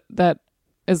kid that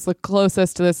is the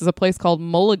closest to this is a place called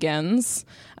Mulligan's,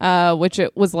 which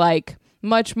it was like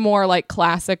much more like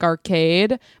classic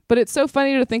arcade. But it's so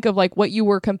funny to think of like what you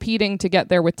were competing to get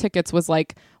there with tickets was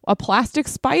like a plastic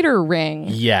spider ring.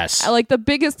 Yes. Like the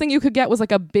biggest thing you could get was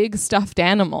like a big stuffed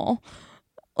animal.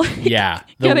 Like, yeah.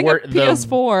 Getting a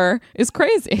PS4 is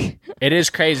crazy. It is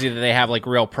crazy that they have like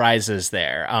real prizes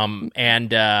there.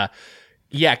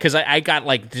 Yeah, because I got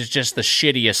like just the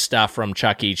shittiest stuff from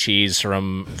Chuck E. Cheese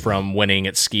from winning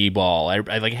at skee ball.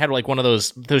 I like had like one of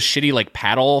those shitty like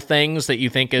paddle things that you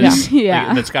think is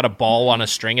like, that's got a ball on a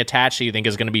string attached that you think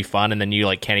is going to be fun, and then you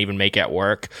like can't even make it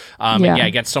work. And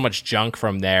I get so much junk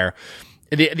from there.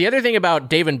 The other thing about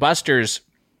Dave and Buster's,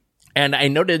 and I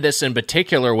noted this in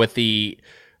particular with the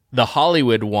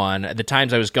Hollywood one, at the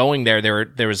times I was going there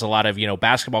was a lot of,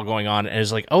 basketball going on, and it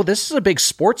was like, oh, this is a big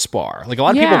sports bar. Like a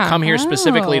lot of people come here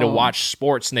specifically to watch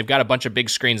sports, and they've got a bunch of big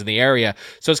screens in the area.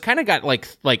 So it's kind of got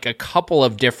like a couple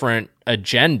of different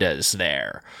agendas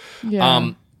there.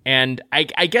 Yeah. And I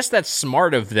guess that's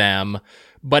smart of them,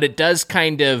 but it does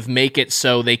kind of make it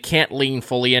so they can't lean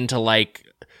fully into like,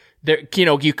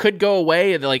 you could go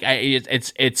away, like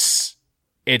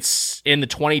it's in the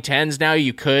 2010s now.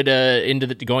 You could going into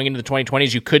the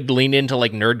 2020s, you could lean into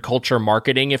like nerd culture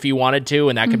marketing if you wanted to,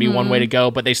 and that could be one way to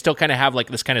go. But they still kind of have like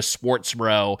this kind of sports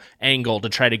bro angle to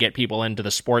try to get people into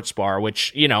the sports bar,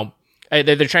 which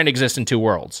they're trying to exist in two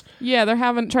worlds. Yeah, they're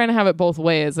trying to have it both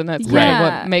ways, and that's kind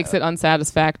of what makes it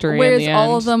unsatisfactory. Whereas in the end.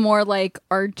 all of the more like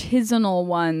artisanal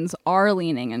ones are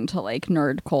leaning into like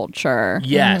nerd culture.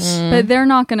 Yes, but they're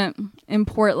not gonna. In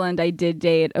Portland, I did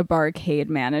date a barcade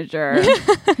manager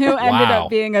who ended up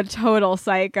being a total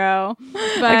psycho.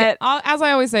 But as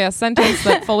I always say, a sentence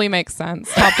that fully makes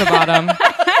sense, top to bottom,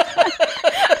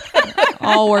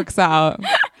 all works out.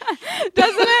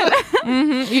 Doesn't it?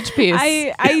 Mm-hmm, each piece.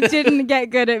 I didn't get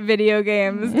good at video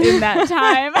games in that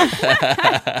time.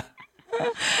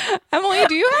 Emily,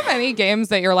 do you have any games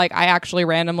that you're like, I actually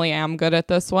randomly am good at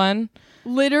this one?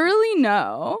 Literally,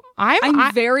 no.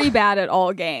 I'm very bad at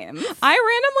all games.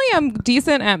 I randomly am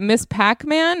decent at Miss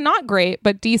Pac-Man. Not great,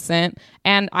 but decent.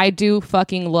 And I do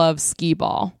fucking love skee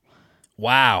ball.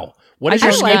 Wow. What is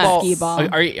your skee ball?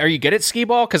 Are you good at skee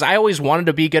ball? Because I always wanted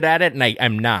to be good at it, and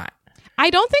I'm not. I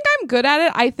don't think I'm good at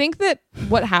it. I think that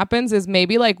what happens is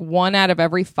maybe like 1 out of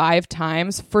every 5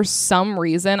 times, for some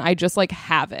reason, I just like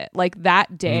have it. Like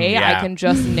that day, I can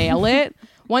just nail it.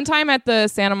 One time at the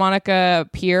Santa Monica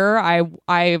Pier,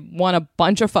 I won a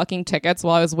bunch of fucking tickets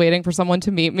while I was waiting for someone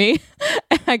to meet me.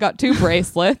 And I got 2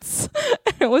 bracelets.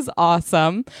 It was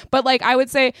awesome. But like I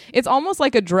would say it's almost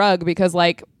like a drug, because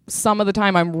like some of the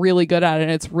time I'm really good at it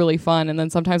and it's really fun, and then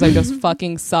sometimes I just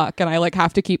fucking suck and I like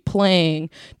have to keep playing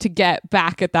to get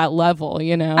back at that level,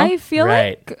 you know? I feel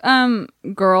like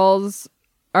girls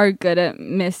are good at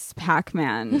Miss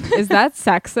Pac-Man. Is that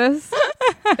sexist?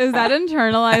 Is that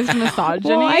internalized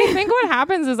misogyny? Well, I think what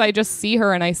happens is I just see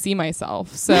her and I see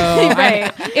myself. So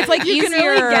right. It's like you easier. can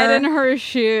really get in her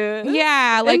shoes.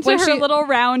 Yeah, like into when her little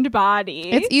round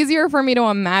body. It's easier for me to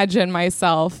imagine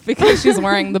myself because she's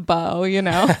wearing the bow, you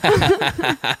know.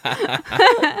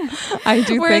 I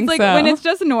do Where think it's like so. when it's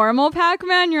just normal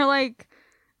Pac-Man, you're like,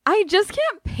 I just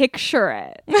can't picture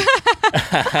it.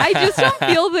 I just don't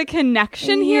feel the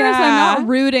connection here, so I'm not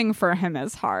rooting for him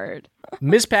as hard.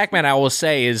 Ms. Pac-Man, I will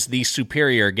say, is the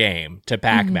superior game to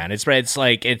Pac-Man. It's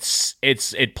like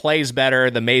it plays better.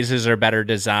 The mazes are better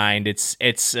designed.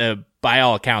 It's by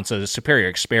all accounts a superior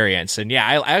experience. And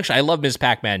yeah, I love Ms.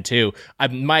 Pac-Man too.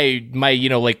 My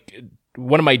like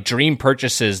one of my dream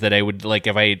purchases that I would like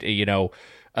if I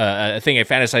a thing I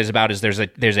fantasize about is there's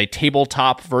a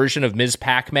tabletop version of Ms.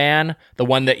 Pac-Man, the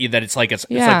one that it's like it's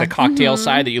like the cocktail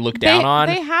side that you look down on.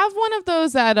 They have one of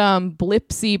those at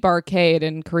Blipsy Barcade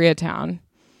in Koreatown.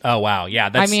 Oh wow, yeah.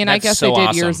 That's I guess so they did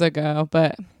awesome. years ago,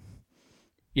 but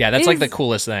yeah, that's like the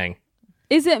coolest thing.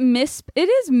 Is it Miss? It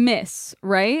is Miss,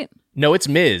 right? No, it's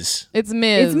Ms. It's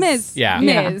Ms. It's Ms. Yeah.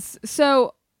 Ms.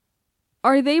 So,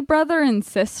 are they brother and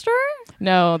sister?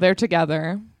 No, they're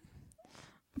together.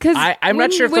 Because I'm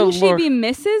not sure if wouldn't she be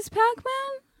Mrs.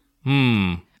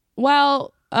 Pac-Man?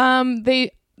 Well,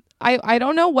 I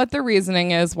don't know what the reasoning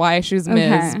is why she's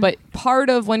Ms. But part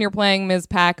of when you're playing Ms.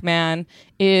 Pac-Man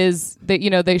is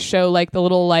that they show like the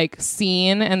little like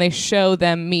scene and they show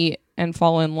them meet and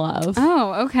fall in love.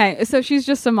 Oh, okay. So she's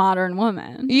just a modern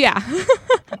woman. Yeah.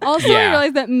 Also, I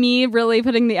realized that me really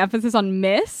putting the emphasis on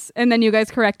Miss and then you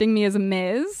guys correcting me as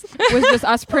Ms. was just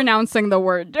us pronouncing the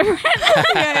word differently.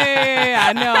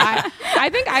 Yeah. No, I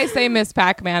think I say Miss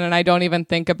Pac-Man and I don't even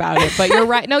think about it. But you're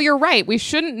right. No, you're right. We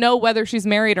shouldn't know whether she's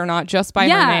married or not just by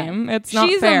her name. It's not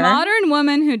fair. She's a modern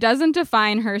woman who doesn't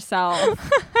define herself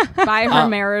by her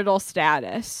marital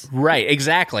status. Right,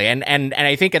 exactly. And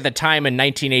I think at the time in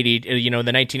 1980, the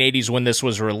 1980s when this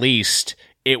was released,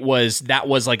 that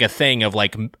was like a thing of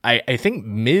like I think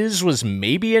Ms. was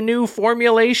maybe a new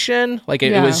formulation. Like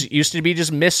it was used to be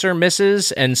just Miss or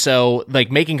Mrs. And so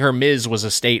like making her Ms. was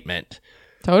a statement.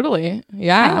 Totally.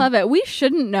 Yeah. I love it. We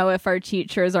shouldn't know if our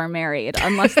teachers are married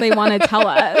unless they want to tell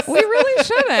us. We really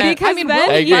shouldn't. Because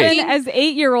then even as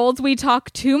 8-year-olds, we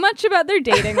talk too much about their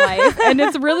dating life and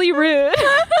it's really rude.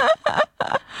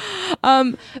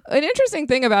 An interesting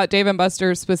thing about Dave &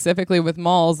 Buster's specifically with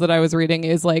malls that I was reading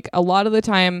is like a lot of the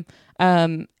time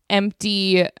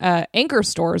empty anchor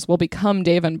stores will become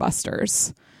Dave &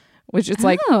 Buster's. Which is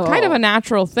like kind of a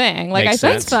natural thing. Like Makes I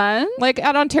think sense. Fun. like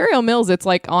at Ontario Mills, it's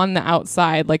like on the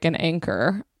outside, like an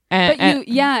anchor. And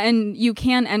you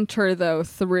can enter though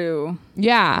through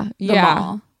the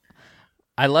mall.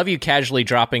 I love you casually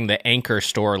dropping the anchor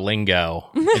store lingo.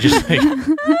 Just like,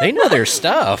 they know their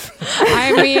stuff.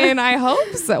 I mean, I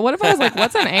hope so. What if I was like,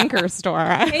 what's an anchor store?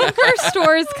 Anchor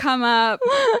stores come up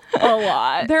a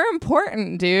lot. They're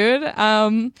important, dude.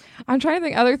 I'm trying to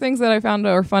think other things that I found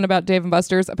are fun about Dave &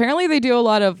 Buster's. Apparently they do a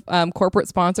lot of corporate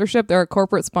sponsorship. They're a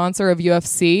corporate sponsor of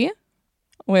UFC,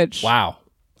 which Wow.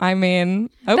 I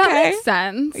mean, okay. That makes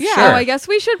sense. Yeah. Sure. Oh, I guess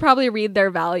we should probably read their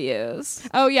values.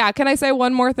 Oh, yeah. Can I say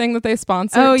one more thing that they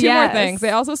sponsor? Oh, Two yes. more things. They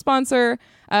also sponsor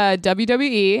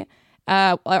WWE,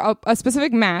 a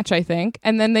specific match, I think.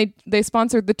 And then they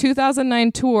sponsored the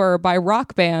 2009 tour by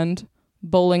rock band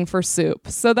Bowling for Soup.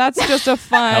 So that's just a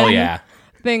fun Oh, yeah.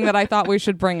 thing that I thought we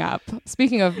should bring up.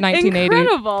 Speaking of 1980.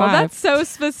 Incredible. That's so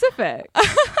specific.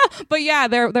 But yeah,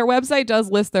 their website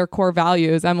does list their core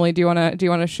values. Emily, do you want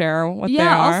to share what they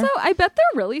are? Also, I bet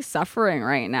they're really suffering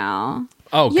right now.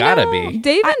 Oh, gotta be.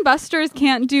 Dave & Buster's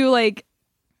can't do like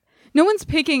no one's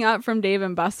picking up from Dave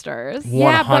 & Buster's. 100%.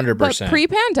 Yeah, but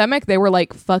pre-pandemic they were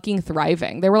like fucking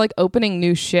thriving. They were like opening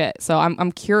new shit. So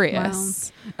I'm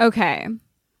curious. Wow. Okay.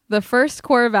 The first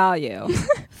core value,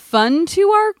 fun to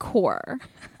our core.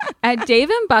 At Dave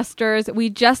 & Buster's, we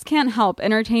just can't help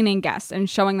entertaining guests and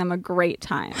showing them a great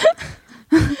time.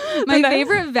 My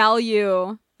favorite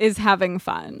value is having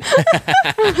fun.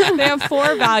 They have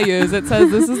 4 values. It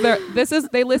says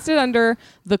they listed under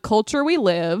the culture we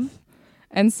live,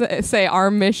 and say our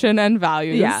mission and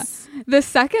values. Yeah. The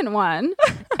second one,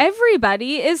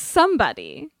 everybody is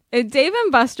somebody. At Dave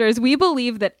 & Buster's, we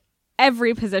believe that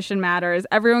every position matters.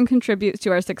 Everyone contributes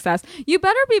to our success. You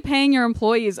better be paying your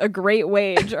employees a great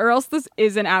wage or else this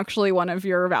isn't actually one of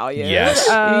your values. Yes.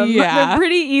 They're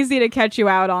pretty easy to catch you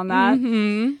out on that.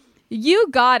 Mm-hmm. You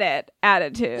got it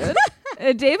attitude.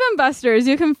 At Dave & Buster's,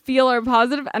 you can feel our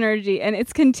positive energy and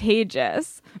it's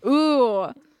contagious.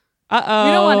 Ooh. Uh-oh.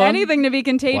 We don't want anything to be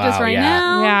contagious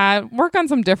now. Yeah, work on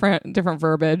some different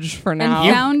verbiage for now.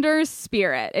 And founder's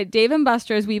spirit. At Dave &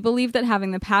 Buster's, we believe that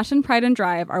having the passion, pride, and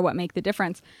drive are what make the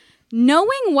difference. Knowing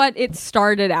what it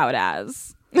started out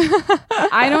as.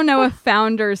 I don't know if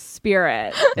founder's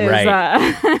spirit is...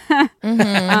 Right.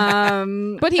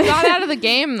 But he got out of the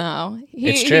game, though.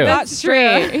 It's true. He got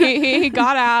straight. He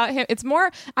got out. It's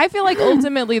more... I feel like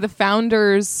ultimately the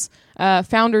founder's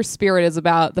spirit is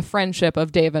about the friendship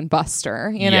of Dave and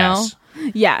Buster, you know?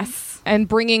 Yes. And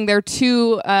bringing their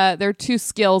two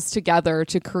skills together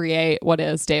to create what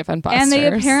is Dave and Buster's. And they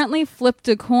apparently flipped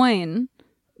a coin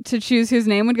to choose whose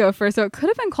name would go first, so it could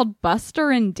have been called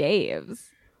Buster and Dave's.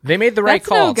 They made the right That's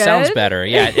call. No It sounds better.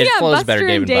 Yeah, it flows Buster better,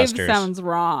 Dave and Dave Buster's. Sounds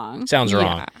wrong. Sounds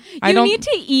wrong. You need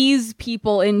to ease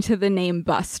people into the name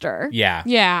Buster. Yeah.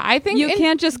 Yeah, I think you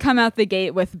can't just come out the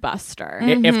gate with Buster.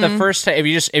 If the first time, if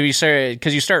you start,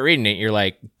 because you start reading it, you're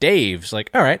like, Dave's like,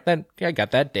 all right, then I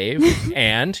got that, Dave.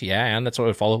 and that's what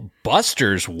would follow.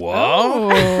 Buster's, whoa.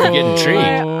 You get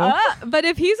intrigued. But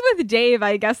if he's with Dave,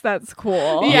 I guess that's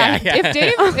cool. Yeah.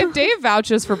 If Dave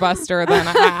vouches for Buster,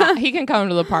 then he can come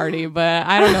to the party. But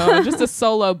I don't know, just a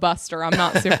solo Buster, I'm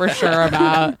not super sure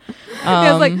about. It's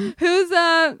like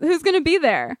who's gonna be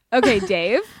there? Okay,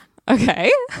 Dave.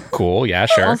 Okay. Cool. Yeah.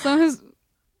 Sure. Also,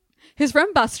 his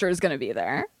friend Buster is gonna be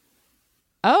there.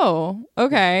 Oh,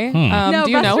 okay. No,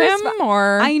 do you know Buster's him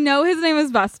or? I know his name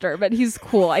is Buster, but he's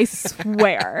cool. I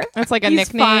swear. It's like a He's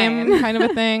nickname fine. kind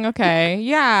of a thing. Okay.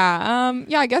 Yeah.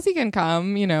 I guess he can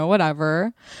come,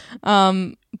 whatever.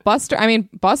 Buster's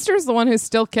the one who's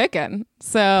still kicking.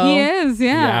 So He is,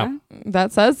 yeah.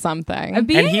 that says something.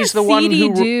 Being And he's a the one seedy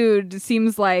who- dude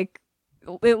seems like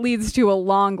it leads to a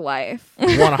long life.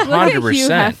 100%. Hugh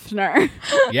Hefner.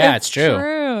 Yeah, it's true.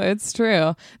 It's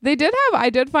true. I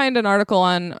did find an article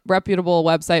on reputable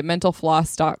website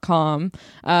mentalfloss.com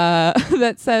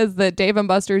that says that Dave and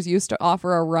Buster's used to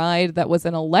offer a ride that was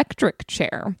an electric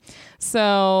chair.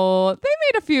 So they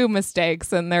made a few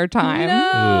mistakes in their time.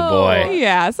 Oh boy.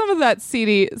 Yeah, some of that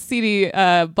seedy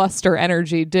Buster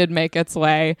energy did make its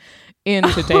way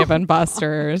into Dave and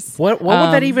Buster's. What would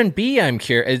that even be? I'm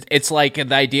curious. It's like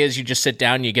the idea is you just sit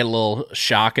down, you get a little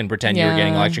shock and pretend you're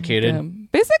getting electrocuted. Yeah.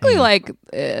 Basically like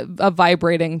a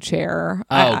vibrating chair.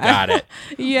 Oh, got it.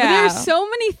 Yeah. But there's so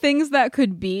many things that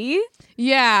could be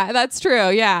Yeah, that's true.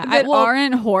 Yeah. that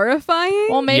aren't horrifying.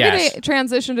 Well, maybe Yes. they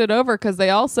transitioned it over because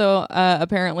they also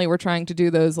apparently were trying to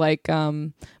do those like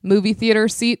movie theater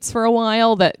seats for a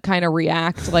while that kind of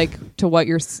react like to what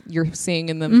you're seeing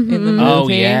in the movie. Oh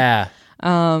yeah.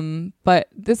 But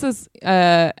this is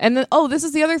this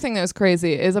is the other thing that was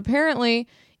crazy is apparently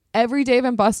every Dave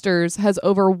and Buster's has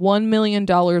over $1 million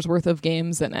worth of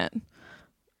games in it.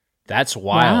 That's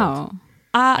wild. Wow.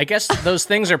 I guess those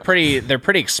things are pretty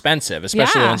expensive,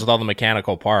 especially the Yeah. ones with all the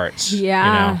mechanical parts. Yeah.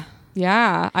 You know?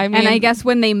 Yeah, I mean, And I guess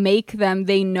when they make them,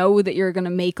 they know that you're going to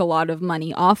make a lot of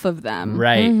money off of them.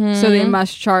 Right. So they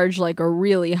must charge like a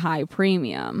really high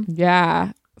premium.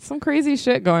 yeah, some crazy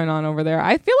shit going on over there.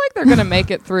 I feel like they're going to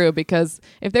make it through because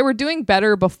if they were doing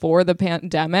better before the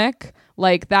pandemic,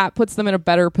 like that puts them in a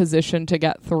better position to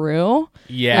get through.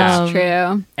 Yeah.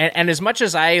 True. And as much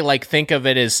as I like think of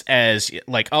it as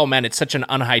like, oh man, it's such an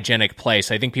unhygienic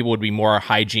place. I think people would be more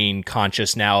hygiene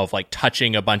conscious now of like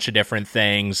touching a bunch of different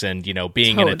things and,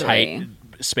 being in a tight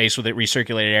space with it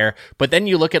recirculated air. But then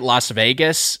you look at Las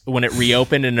Vegas when it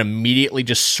reopened and immediately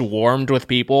just swarmed with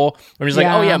people. I'm just like,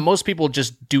 oh yeah, most people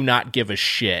just do not give a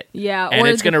shit. Yeah. And or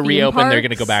it's going to the theme reopen. They're going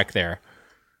to parks. go back there.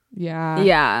 Yeah.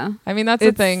 Yeah. I mean, that's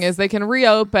the thing is they can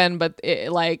reopen, but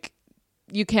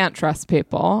you can't trust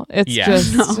people. It's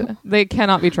just they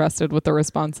cannot be trusted with the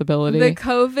responsibility. The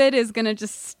COVID is going to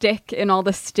just stick in all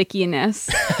the stickiness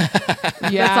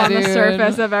yeah, that's on the dude.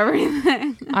 surface of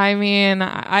everything. I mean,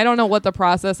 I don't know what the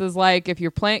process is like. If you're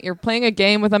playing a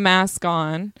game with a mask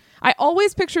on, I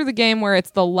always picture the game where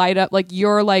it's the light up, like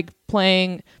you're like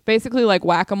playing basically like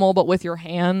whack-a-mole, but with your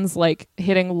hands, like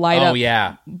hitting light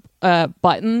up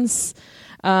buttons.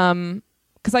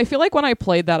 Because I feel like when I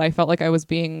played that, I felt like I was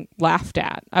being laughed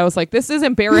at. I was like, this is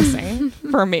embarrassing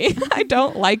for me. I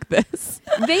don't like this.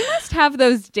 They must have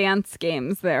those dance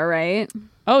games there, right?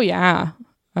 Oh, yeah.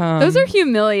 Those are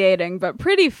humiliating, but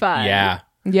pretty fun. Yeah.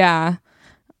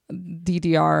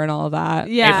 DDR and all of that.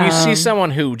 Yeah. If you see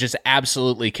someone who just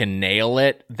absolutely can nail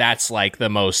it, that's like the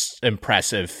most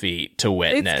impressive feat to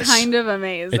witness. It's kind of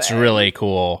amazing. It's really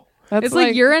cool. It's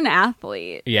like you're an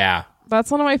athlete. Yeah. That's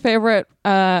one of my favorite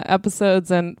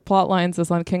episodes and plot lines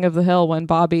is on King of the Hill when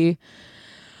Bobby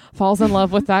falls in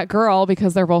love with that girl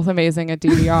because they're both amazing at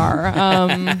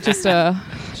DDR. Just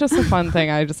a fun thing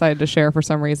I decided to share for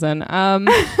some reason.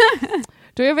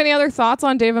 Do we have any other thoughts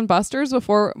on Dave and Buster's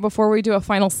before we do a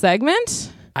final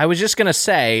segment? I was just going to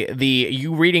say,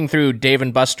 you reading through Dave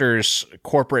and Buster's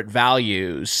corporate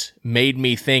values made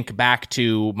me think back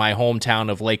to my hometown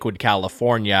of Lakewood,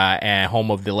 California, and home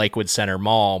of the Lakewood Center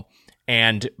Mall.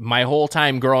 And my whole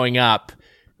time growing up,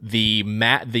 the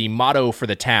motto for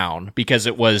the town, because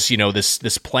it was,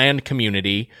 this planned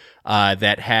community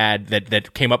that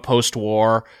came up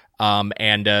post-war.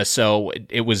 So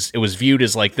it was viewed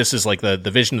as like, this is like the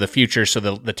vision of the future. So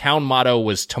the town motto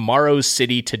was tomorrow's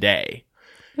city today.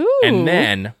 Ooh. And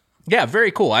then, yeah, very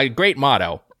cool. Great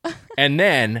motto. And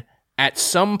then at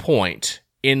some point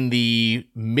in the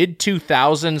mid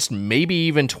 2000s, maybe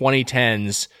even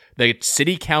 2010s, the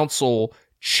city council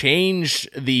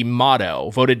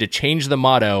voted to change the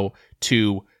motto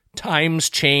to times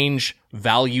change,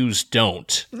 values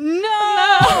don't.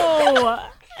 No!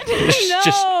 It's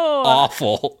just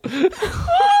awful.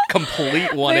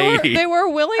 Complete 180. They were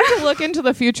willing to look into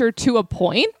the future to a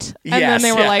point, and then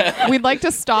they were like, we'd like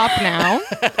to stop now.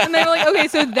 And they were like, okay,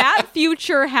 so that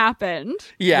future happened.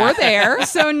 Yeah. We're there.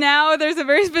 So now there's a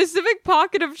very specific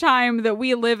pocket of time that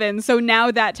we live in. So now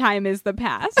that time is the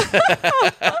past.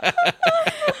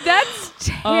 That's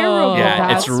terrible.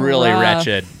 Yeah, it's really rough.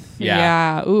 wretched.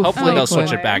 Yeah. Oof, hopefully they'll Lakewood.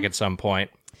 switch it back at some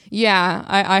point. Yeah,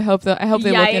 I hope they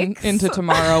Yikes. look into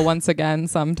tomorrow once again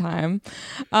sometime.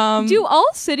 Do all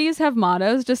cities have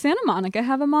mottos? Does Santa Monica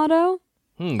have a motto?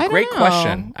 Great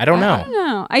question. I don't know.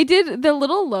 No. I did the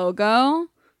little logo.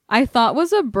 I thought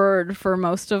was a bird for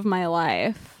most of my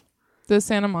life. The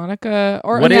Santa Monica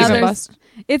or What is the it? bus.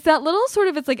 It's that little sort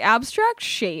of, it's like abstract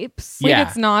shapes. Wait, Yeah.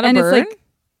 it's not a And bird. it's like,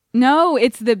 no,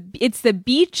 it's the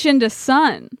beach and a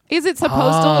sun. Is it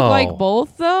supposed to look like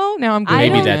both though? Now I'm I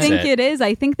Maybe don't that's think it. it is.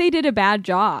 I think they did a bad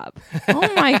job.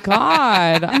 Oh my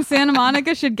god. And Santa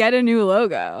Monica should get a new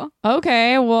logo.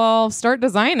 Okay, well, start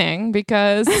designing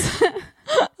because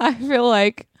I feel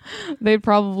like they'd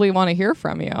probably want to hear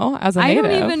from you as a I native.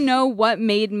 don't even know what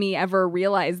made me ever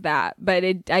realize that, but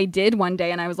I did one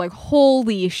day and I was like,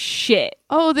 holy shit.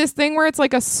 Oh, this thing where it's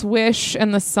like a swish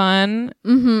and the sun.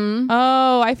 Mm-hmm.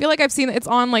 Oh, I feel like I've seen it's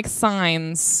on like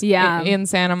signs in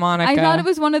Santa Monica. I thought it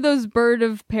was one of those bird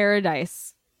of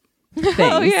paradise things.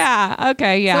 Oh, yeah.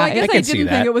 Okay, yeah. So I guess I can see didn't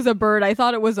that. think it was a bird. I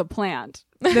thought it was a plant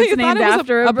that's You thought named it was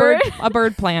after a bird. a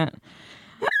bird plant.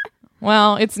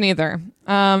 Well, it's neither.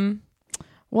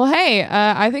 Well, hey,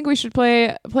 I think we should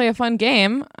play a fun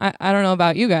game. I don't know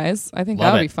about you guys. I think Love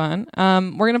that would it. be fun.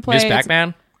 We're gonna play Miss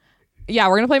Pac-Man? Yeah,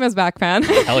 we're gonna play Ms. Backpan,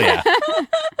 Hell yeah.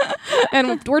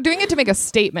 and we're doing it to make a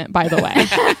statement. By the way,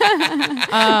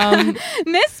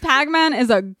 Miss Pac-Man is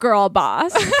a girl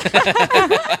boss.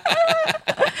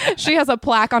 she has a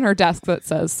plaque on her desk that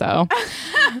says so.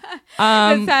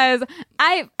 It says,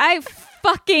 I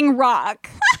fucking rock.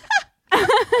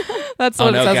 That's Oh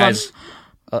what no, it says guys.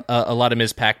 A lot of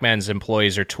Ms. Pac-Man's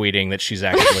employees are tweeting that she's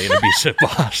actually an abusive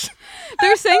boss.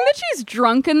 They're saying that she's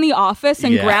drunk in the office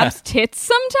and Yeah. grabs tits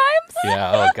sometimes.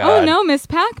 Yeah, oh god. Oh no, Miss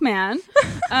Pac-Man.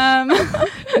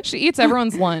 She eats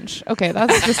everyone's lunch. Okay,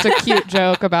 that's just a cute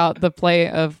joke about the play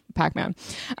of Pac-Man.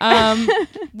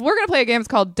 We're going to play a game. It's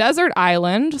called Desert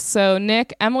Island. So,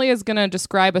 Nick, Emily is going to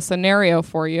describe a scenario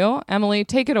for you. Emily,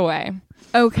 take it away.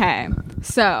 Okay,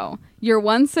 so you're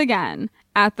once again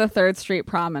at the 3rd Street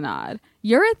Promenade.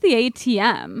 You're at the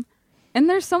ATM, and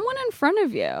there's someone in front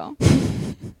of you.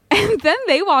 And then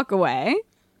they walk away.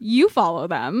 You follow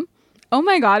them. Oh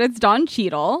my God, it's Don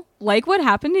Cheadle. Like what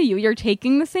happened to you, you're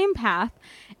taking the same path.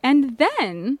 And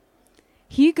then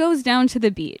he goes down to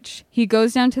the beach. He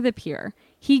goes down to the pier.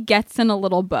 He gets in a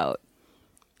little boat.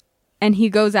 And he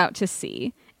goes out to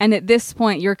sea. And at this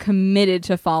point, you're committed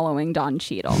to following Don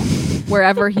Cheadle.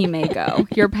 Wherever he may go.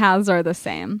 Your paths are the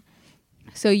same.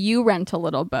 So you rent a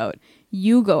little boat.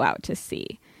 You go out to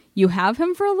sea. You have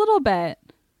him for a little bit.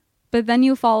 But then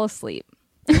you fall asleep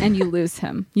and you lose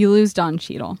him. You lose Don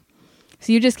Cheadle.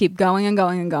 So you just keep going and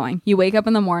going and going. You wake up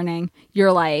in the morning.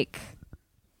 You're like,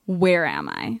 where am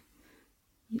I?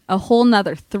 A whole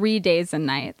nother 3 days and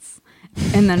nights.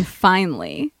 And then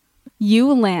finally,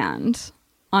 you land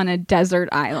on a desert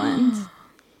island.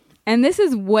 And this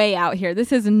is way out here.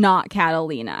 This is not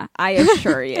Catalina, I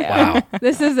assure you. Wow.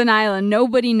 This is an island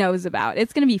nobody knows about.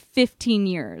 It's going to be 15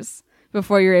 years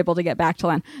before you're able to get back to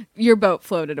land. Your boat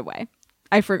floated away.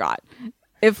 I forgot.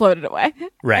 It floated away.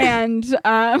 Right. And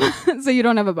so you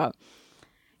don't have a boat.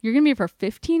 You're going to be for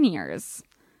 15 years.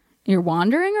 You're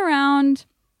wandering around.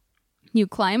 You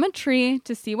climb a tree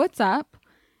to see what's up.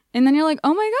 And then you're like,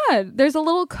 oh my God, there's a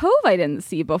little cove I didn't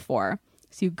see before.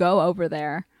 So you go over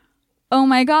there. Oh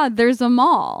my God, there's a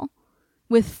mall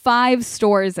with 5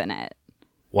 stores in it.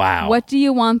 Wow. What do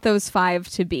you want those 5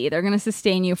 to be? They're going to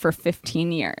sustain you for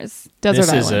 15 years. Desert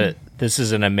Island. This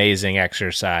is an amazing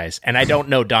exercise. And I don't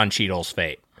know Don Cheadle's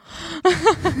fate.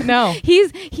 No.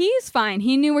 He's fine.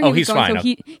 He knew where he was he's going.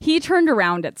 fine. So he turned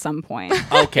around at some point.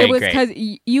 Okay, it was great. because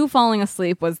you falling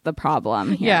asleep was the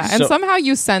problem here. Yeah, and So- somehow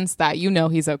you sense that. You know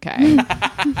he's okay.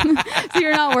 So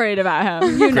you're not worried about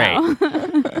him. You know.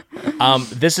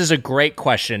 This is a great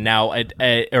question. Now,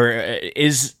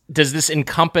 does this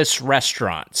encompass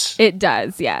restaurants? It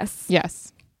does, yes.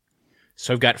 Yes.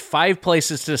 So I've got 5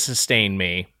 places to sustain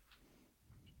me,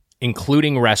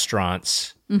 including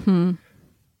restaurants. Mm-hmm.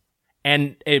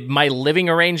 And my living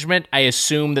arrangement, I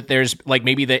assume that there's like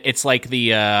maybe it's like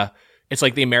the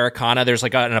Americana. There's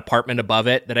like an apartment above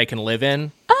it that I can live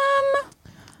in.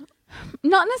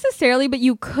 Not necessarily, but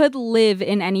you could live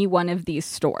in any one of these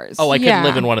stores. Oh, I could Yeah.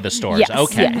 live in one of the stores. Yes,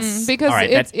 Okay, yes. Because All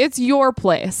right, it's your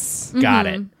place. got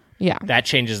it. Yeah. That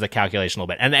changes the calculation a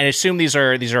little bit. And I assume these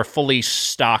are fully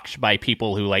stocked by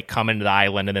people who like come into the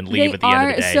island and then leave at the end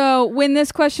of the day. So when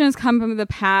this question has come from the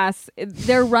past,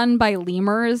 they're run by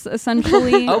lemurs,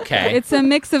 essentially. Okay. It's a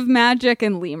mix of magic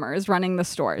and lemurs running the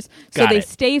stores. So Got they it.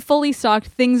 stay fully stocked.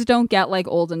 Things don't get like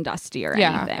old and dusty or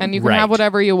Yeah, anything. and you can Right. have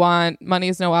whatever you want. Money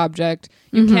is no object.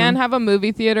 You can have a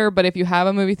movie theater, but if you have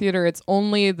a movie theater, it's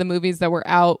only the movies that were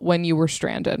out when you were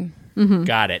stranded.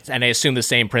 Got it. And I assume the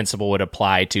same principle would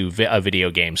apply to a video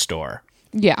game store.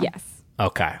 Yeah. Yes.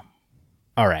 Okay.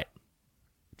 All right.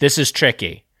 This is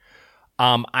tricky.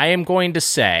 I am going to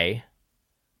say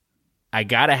I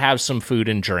got to have some food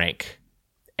and drink.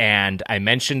 And I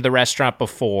mentioned the restaurant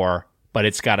before, but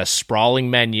it's got a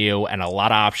sprawling menu and a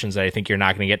lot of options that I think you're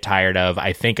not going to get tired of.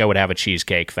 I think I would have a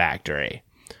Cheesecake Factory.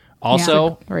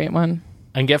 Also, Great one.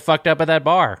 and get fucked up at that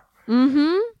bar. That's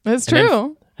And then-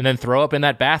 true. And then throw up in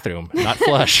that bathroom, not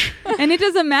flush. And it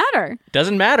doesn't matter.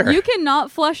 Doesn't matter. You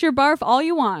cannot flush your barf all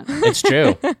you want. It's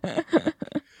true.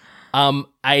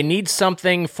 I need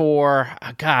something for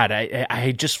God.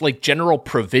 I just like general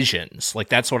provisions. Like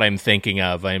that's what I'm thinking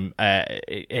of.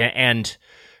 And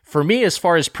for me, as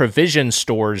far as provision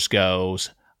stores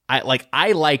goes,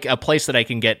 I like a place that I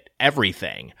can get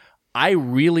everything. I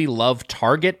really love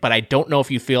Target, but I don't know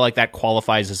if you feel like that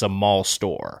qualifies as a mall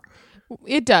store.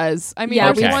 It does. I mean, Yeah,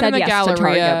 there's we've one in said the yes to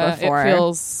Galleria. Target before. It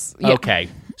feels... Yeah. Okay.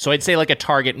 So I'd say like a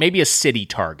Target, maybe a city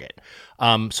Target.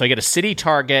 So I get a city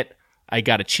Target. I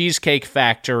got a Cheesecake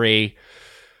Factory.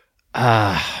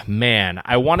 Man,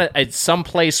 I want to at some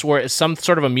place where some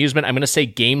sort of amusement. I'm going to say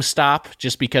GameStop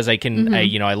just because I can,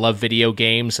 I love video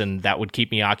games and that would keep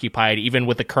me occupied. Even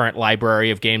with the current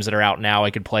library of games that are out now,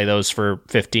 I could play those for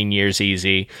 15 years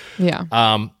easy. Yeah.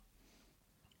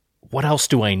 What else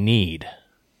do I need?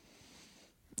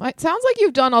 It sounds like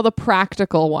you've done all the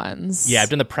practical ones. Yeah, I've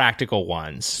done the practical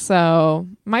ones. So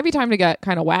might be time to get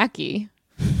kind of wacky.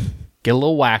 Get a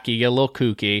little wacky, get a little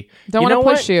kooky. Don't You want know to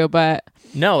push what? you, but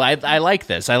No, I like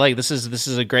this. I like this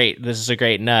is a great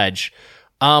nudge.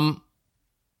 You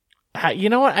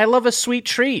know what? I love a sweet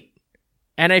treat,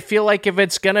 and I feel like if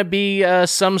it's gonna be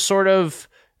some sort of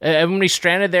I'm gonna be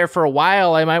stranded there for a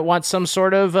while, I might want some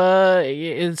sort of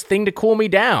thing to cool me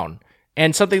down,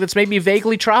 and something that's maybe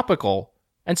vaguely tropical.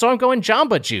 And so I'm going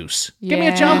Jamba Juice. Give me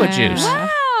a Jamba Yeah. Juice.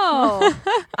 Wow.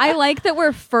 I like that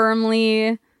we're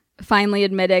finally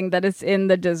admitting that it's in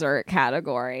the dessert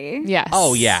category. yes.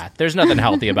 Oh yeah, there's nothing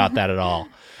healthy about that at all.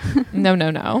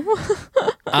 No.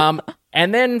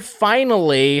 And then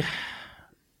finally,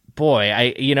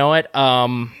 boy, you know what?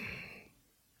 I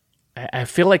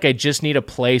feel like I just need a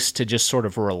place to just sort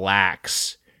of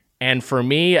relax. And for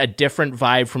me, a different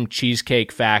vibe from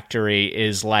Cheesecake Factory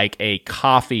is like a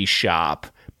coffee shop,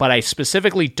 but I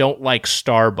specifically don't like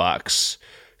Starbucks.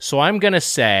 So I'm going to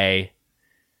say,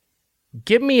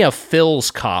 give me a Phil's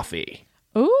coffee.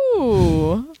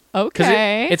 Ooh. Because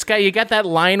Okay. you got that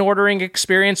line ordering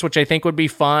experience, which I think would be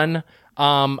fun.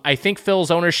 I think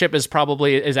Phil's ownership is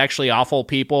actually awful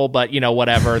people, but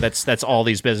whatever. That's all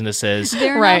these businesses.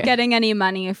 They're not getting any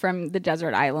money from the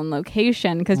desert island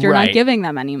location because you're not giving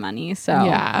them any money. So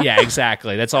yeah,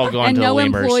 exactly. That's all going to the lemurs.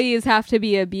 And no employees have to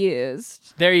be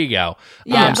abused. There you go.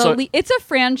 Yeah, it's a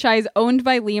franchise owned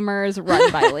by lemurs,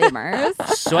 run by lemurs.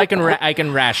 So I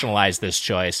can rationalize this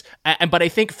choice, but I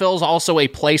think Phil's also a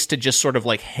place to just sort of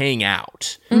like hang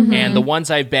out. Mm-hmm. And the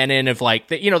ones I've been in of like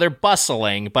they're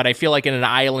bustling, but I feel like in an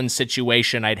island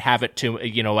situation, I'd have it to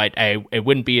it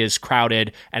wouldn't be as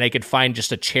crowded, and I could find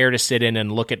just a chair to sit in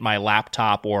and look at my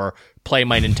laptop or play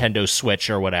my Nintendo Switch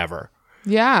or whatever.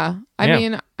 Yeah. I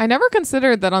mean, I never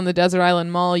considered that on the Desert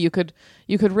Island Mall you could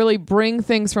really bring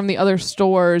things from the other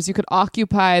stores. You could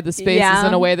occupy the spaces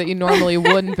in a way that you normally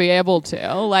wouldn't be able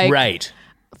to. Like, right.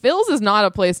 Phil's is not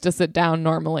a place to sit down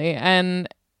normally, and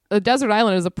the Desert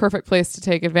Island is a perfect place to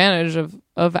take advantage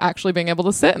of actually being able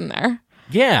to sit in there.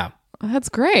 Yeah. That's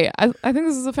great. I think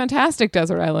this is a fantastic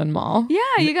Desert Island Mall.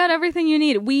 Yeah, you got everything you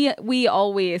need. We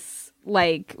always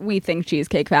we think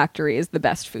Cheesecake Factory is the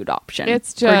best food option.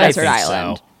 It's just for Desert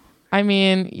Island. So. I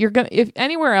mean, if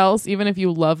anywhere else, even if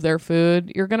you love their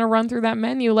food, you're gonna run through that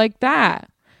menu like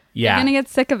that. Yeah, you're gonna get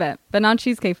sick of it, but not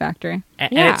Cheesecake Factory. And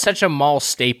it's such a mall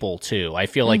staple too. I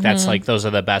feel like that's like those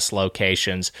are the best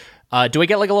locations. Do we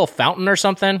get like a little fountain or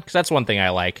something? Because that's one thing I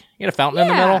like. You get a fountain in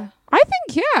the middle. I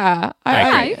think yeah.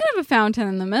 You can have a fountain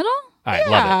in the middle. All right,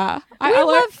 love it. I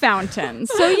love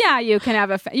fountains. So yeah, you can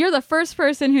have you're the first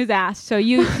person who's asked, so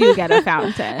you do get a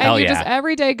fountain. And you just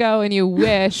every day go and you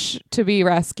wish to be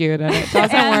rescued, and it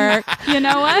doesn't work. You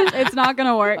know what? It's not going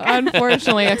to work.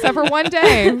 Unfortunately, except for one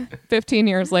day, 15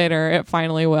 years later, it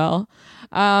finally will.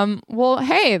 Well,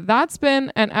 hey, that's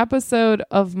been an episode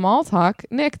of Mall Talk.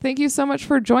 Nick, thank you so much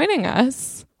for joining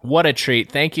us. What a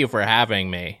treat. Thank you for having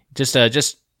me. Just a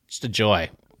joy.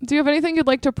 Do you have anything you'd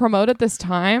like to promote at this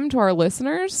time to our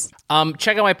listeners?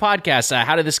 Check out my podcast,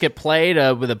 How Did This Get Played,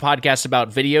 with a podcast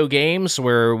about video games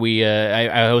where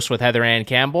I host with Heather Ann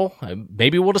Campbell.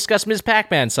 Maybe we'll discuss Ms.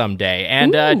 Pac-Man someday.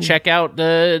 And check out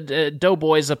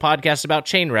Doughboys, a podcast about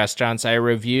chain restaurants. I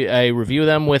review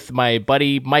them with my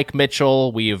buddy Mike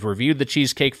Mitchell. We have reviewed the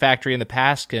Cheesecake Factory in the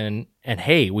past, and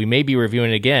hey, we may be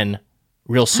reviewing it again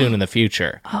real soon in the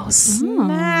future. Oh,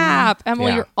 snap.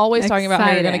 Emily, you're always talking about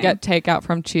how you're going to get takeout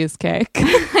from Cheesecake.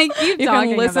 I keep you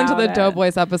can listen to the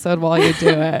Doughboys episode while you do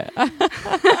it.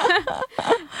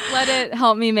 Let it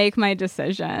help me make my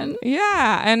decision.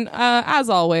 Yeah. And as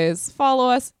always, follow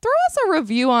us. Throw us a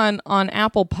review on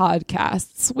Apple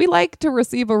Podcasts. We like to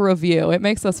receive a review. It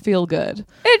makes us feel good.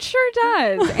 It sure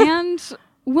does. And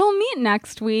we'll meet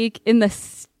next week in the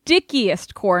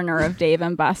stickiest corner of Dave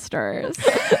and Buster's.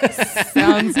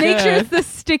 Sounds Make good. sure it's the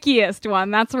stickiest one.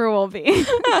 That's where we'll be.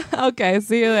 Okay,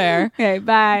 see you there. Okay,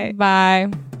 bye. Bye.